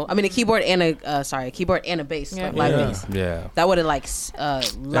piano. I mean, a keyboard and a bass, like live bass. Yeah. That would have like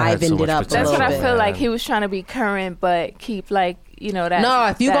livened it up. That's what I feel like. He was trying to be current, but keep like, you know, that. No,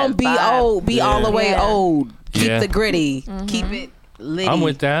 if you're gonna be old, be all the way old. Keep the gritty. Mm-hmm. Keep it litty. I'm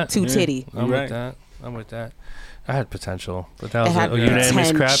with that. Too titty. I'm with that. I had potential, but that was a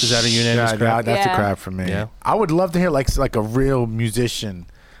unanimous crap. Is that a unanimous crap? That's a crap for me. Yeah. I would love to hear like a real musician,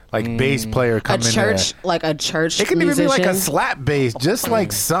 like bass player come in there. Like a church. It can musician. even be like a slap bass, just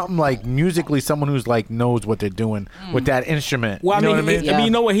like something like musically, someone who's like knows what they're doing with that instrument. Well, you know what I mean? I mean,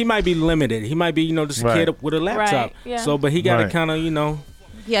 you know what? He might be limited. He might be, just a kid with a laptop. Right. Yeah. So, but he got to kind of,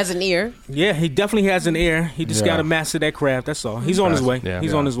 He has an ear. Yeah, he definitely has an ear. He just got to master that craft. That's all. He's on his way.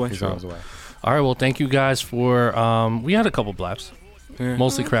 He's on his way. All right. Well, thank you guys for. We had a couple blaps,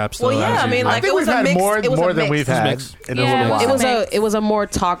 mostly craps. Well, yeah. I mean, like it was we've had more than we've had in a little while. It was a more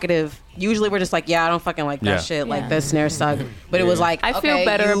talkative. Usually we're just like, I don't fucking like that shit. Like the snare suck. But it was like, I feel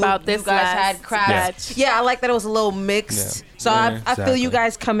better about this. You guys had craps. Yeah, I like that it was a little mixed. So I feel you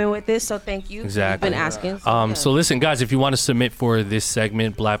guys come in with this. So thank you. Exactly. You've been asking. So listen, guys, if you want to submit for this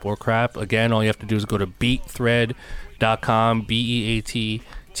segment, BLAP or CRAP, again, all you have to do is go to beatthread.com,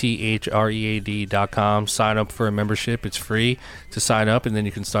 BEATTHREAD.com. Sign up for a membership. It's free to sign up, and then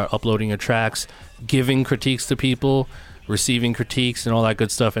you can start uploading your tracks, giving critiques to people, receiving critiques, and all that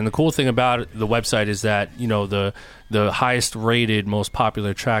good stuff. And the cool thing about the website is that the highest rated, most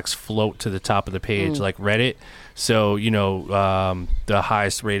popular tracks float to the top of the page, like Reddit. So the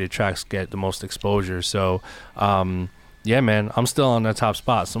highest rated tracks get the most exposure. So yeah, man, I'm still on that top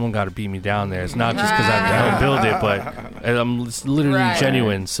spot. Someone got to beat me down there. It's not just because I don't build it, but it's literally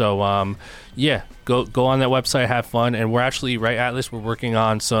genuine. So yeah, go on that website, have fun. And we're actually, right, Atlas, we're working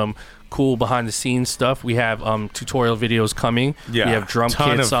on some cool behind the scenes stuff. We have tutorial videos coming. We have drum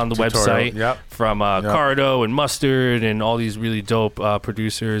kits on the website from Cardo and Mustard and all these really dope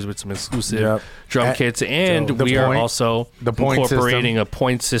producers with some exclusive drum kits. And we are also incorporating a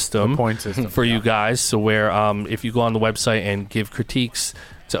point system for you guys. So where if you go on the website and give critiques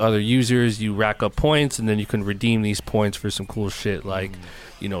to other users. You rack up points, and then you can redeem these points for some cool shit like,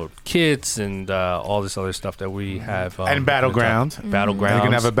 kits and all this other stuff that we have. And Battlegrounds. Battlegrounds. You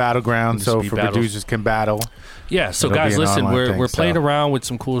can have a Battleground so for battles. producers can battle. Yeah, so guys, listen, we're playing around with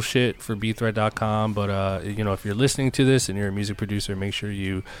some cool shit for beatthread.com, but if you're listening to this and you're a music producer, make sure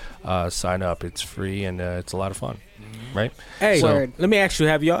you sign up. It's free and it's a lot of fun, right? Hey, let me ask you,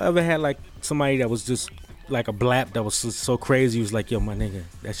 have y'all ever had like somebody that was just like a blap that was so crazy? He was like, yo, my nigga,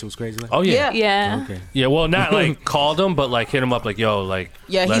 that shit was crazy. Like, oh yeah. Okay. Yeah, well, not like called him, but like hit him up like, yo, like,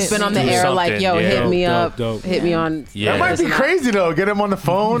 he's been on the air like, yo, hit me up, hit me on. Yeah. That might be crazy though. Get him on the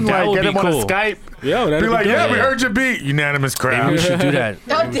phone, That would get him be on a cool. Skype. Yo, be like, we heard your beat. Unanimous crowd. Maybe we should do that.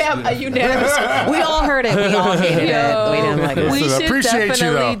 Oh damn, a unanimous. We all heard it. We all hated it. We didn't like it. We should appreciate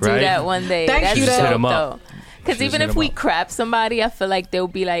you, definitely though, do that one day. Thank you, That's hit dope, him up. though. Because even if we crap somebody, I feel like they'll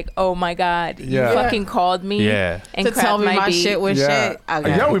be like, "Oh my god, you fucking called me and to tell me my beat. shit was shit."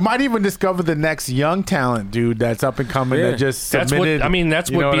 Okay. Yo, we might even discover the next young talent, dude, that's up and coming that just submitted.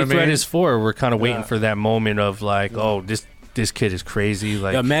 That's what Beat Thread is for. We're kind of waiting for that moment of like, oh, this kid is crazy.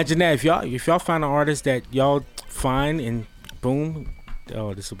 Like, imagine that if y'all find an artist that y'all find and boom.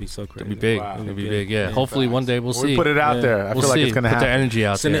 Oh, this will be so crazy. It'll be big. Wow. It'll be big. Yeah. Hopefully one day we'll see. Put it out there. I We'll feel like see. it's gonna happen. Put the energy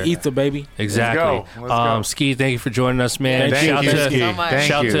out It's in there. the ether, baby. Exactly. Let's go. Ski, thank you for joining us, man. Thank shout you, to, Ski. so much. Thank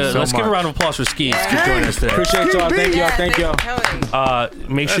shout you to, so let's give a much. round of applause for Ski for joining us today. Appreciate y'all. Thank y'all. Thank y'all.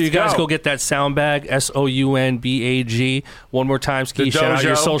 Make sure you guys go get that sound bag, SOUNBAG. One more time, Ski. The Shout out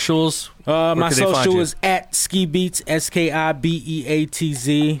your dojo. socials. Where My can they find social you? is at Skibeatz,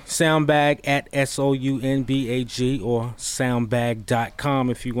 SKIBEATZ. Soundbag at SOUNBAG or soundbag.com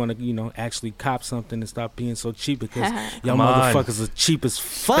if you want to, actually cop something and stop being so cheap because y'all Come on. motherfuckers are cheap as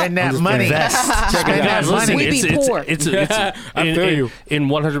fuck. Spend that I'm just money. playing. Check it out. Listen, We be poor. It's I feel you. In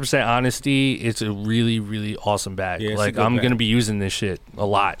 100% honesty, it's a really, really awesome bag. Yeah, it's a like good I'm bag. gonna be using this shit a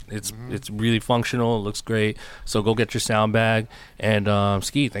lot. It's really functional. It looks great. So go get your sound bag. And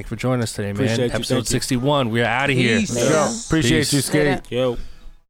Ski, thanks for joining us today, man. Appreciate you. Episode Thank you. 61. We're out of here. Peace. Let's go. Appreciate Peace. you, Skate. Yo.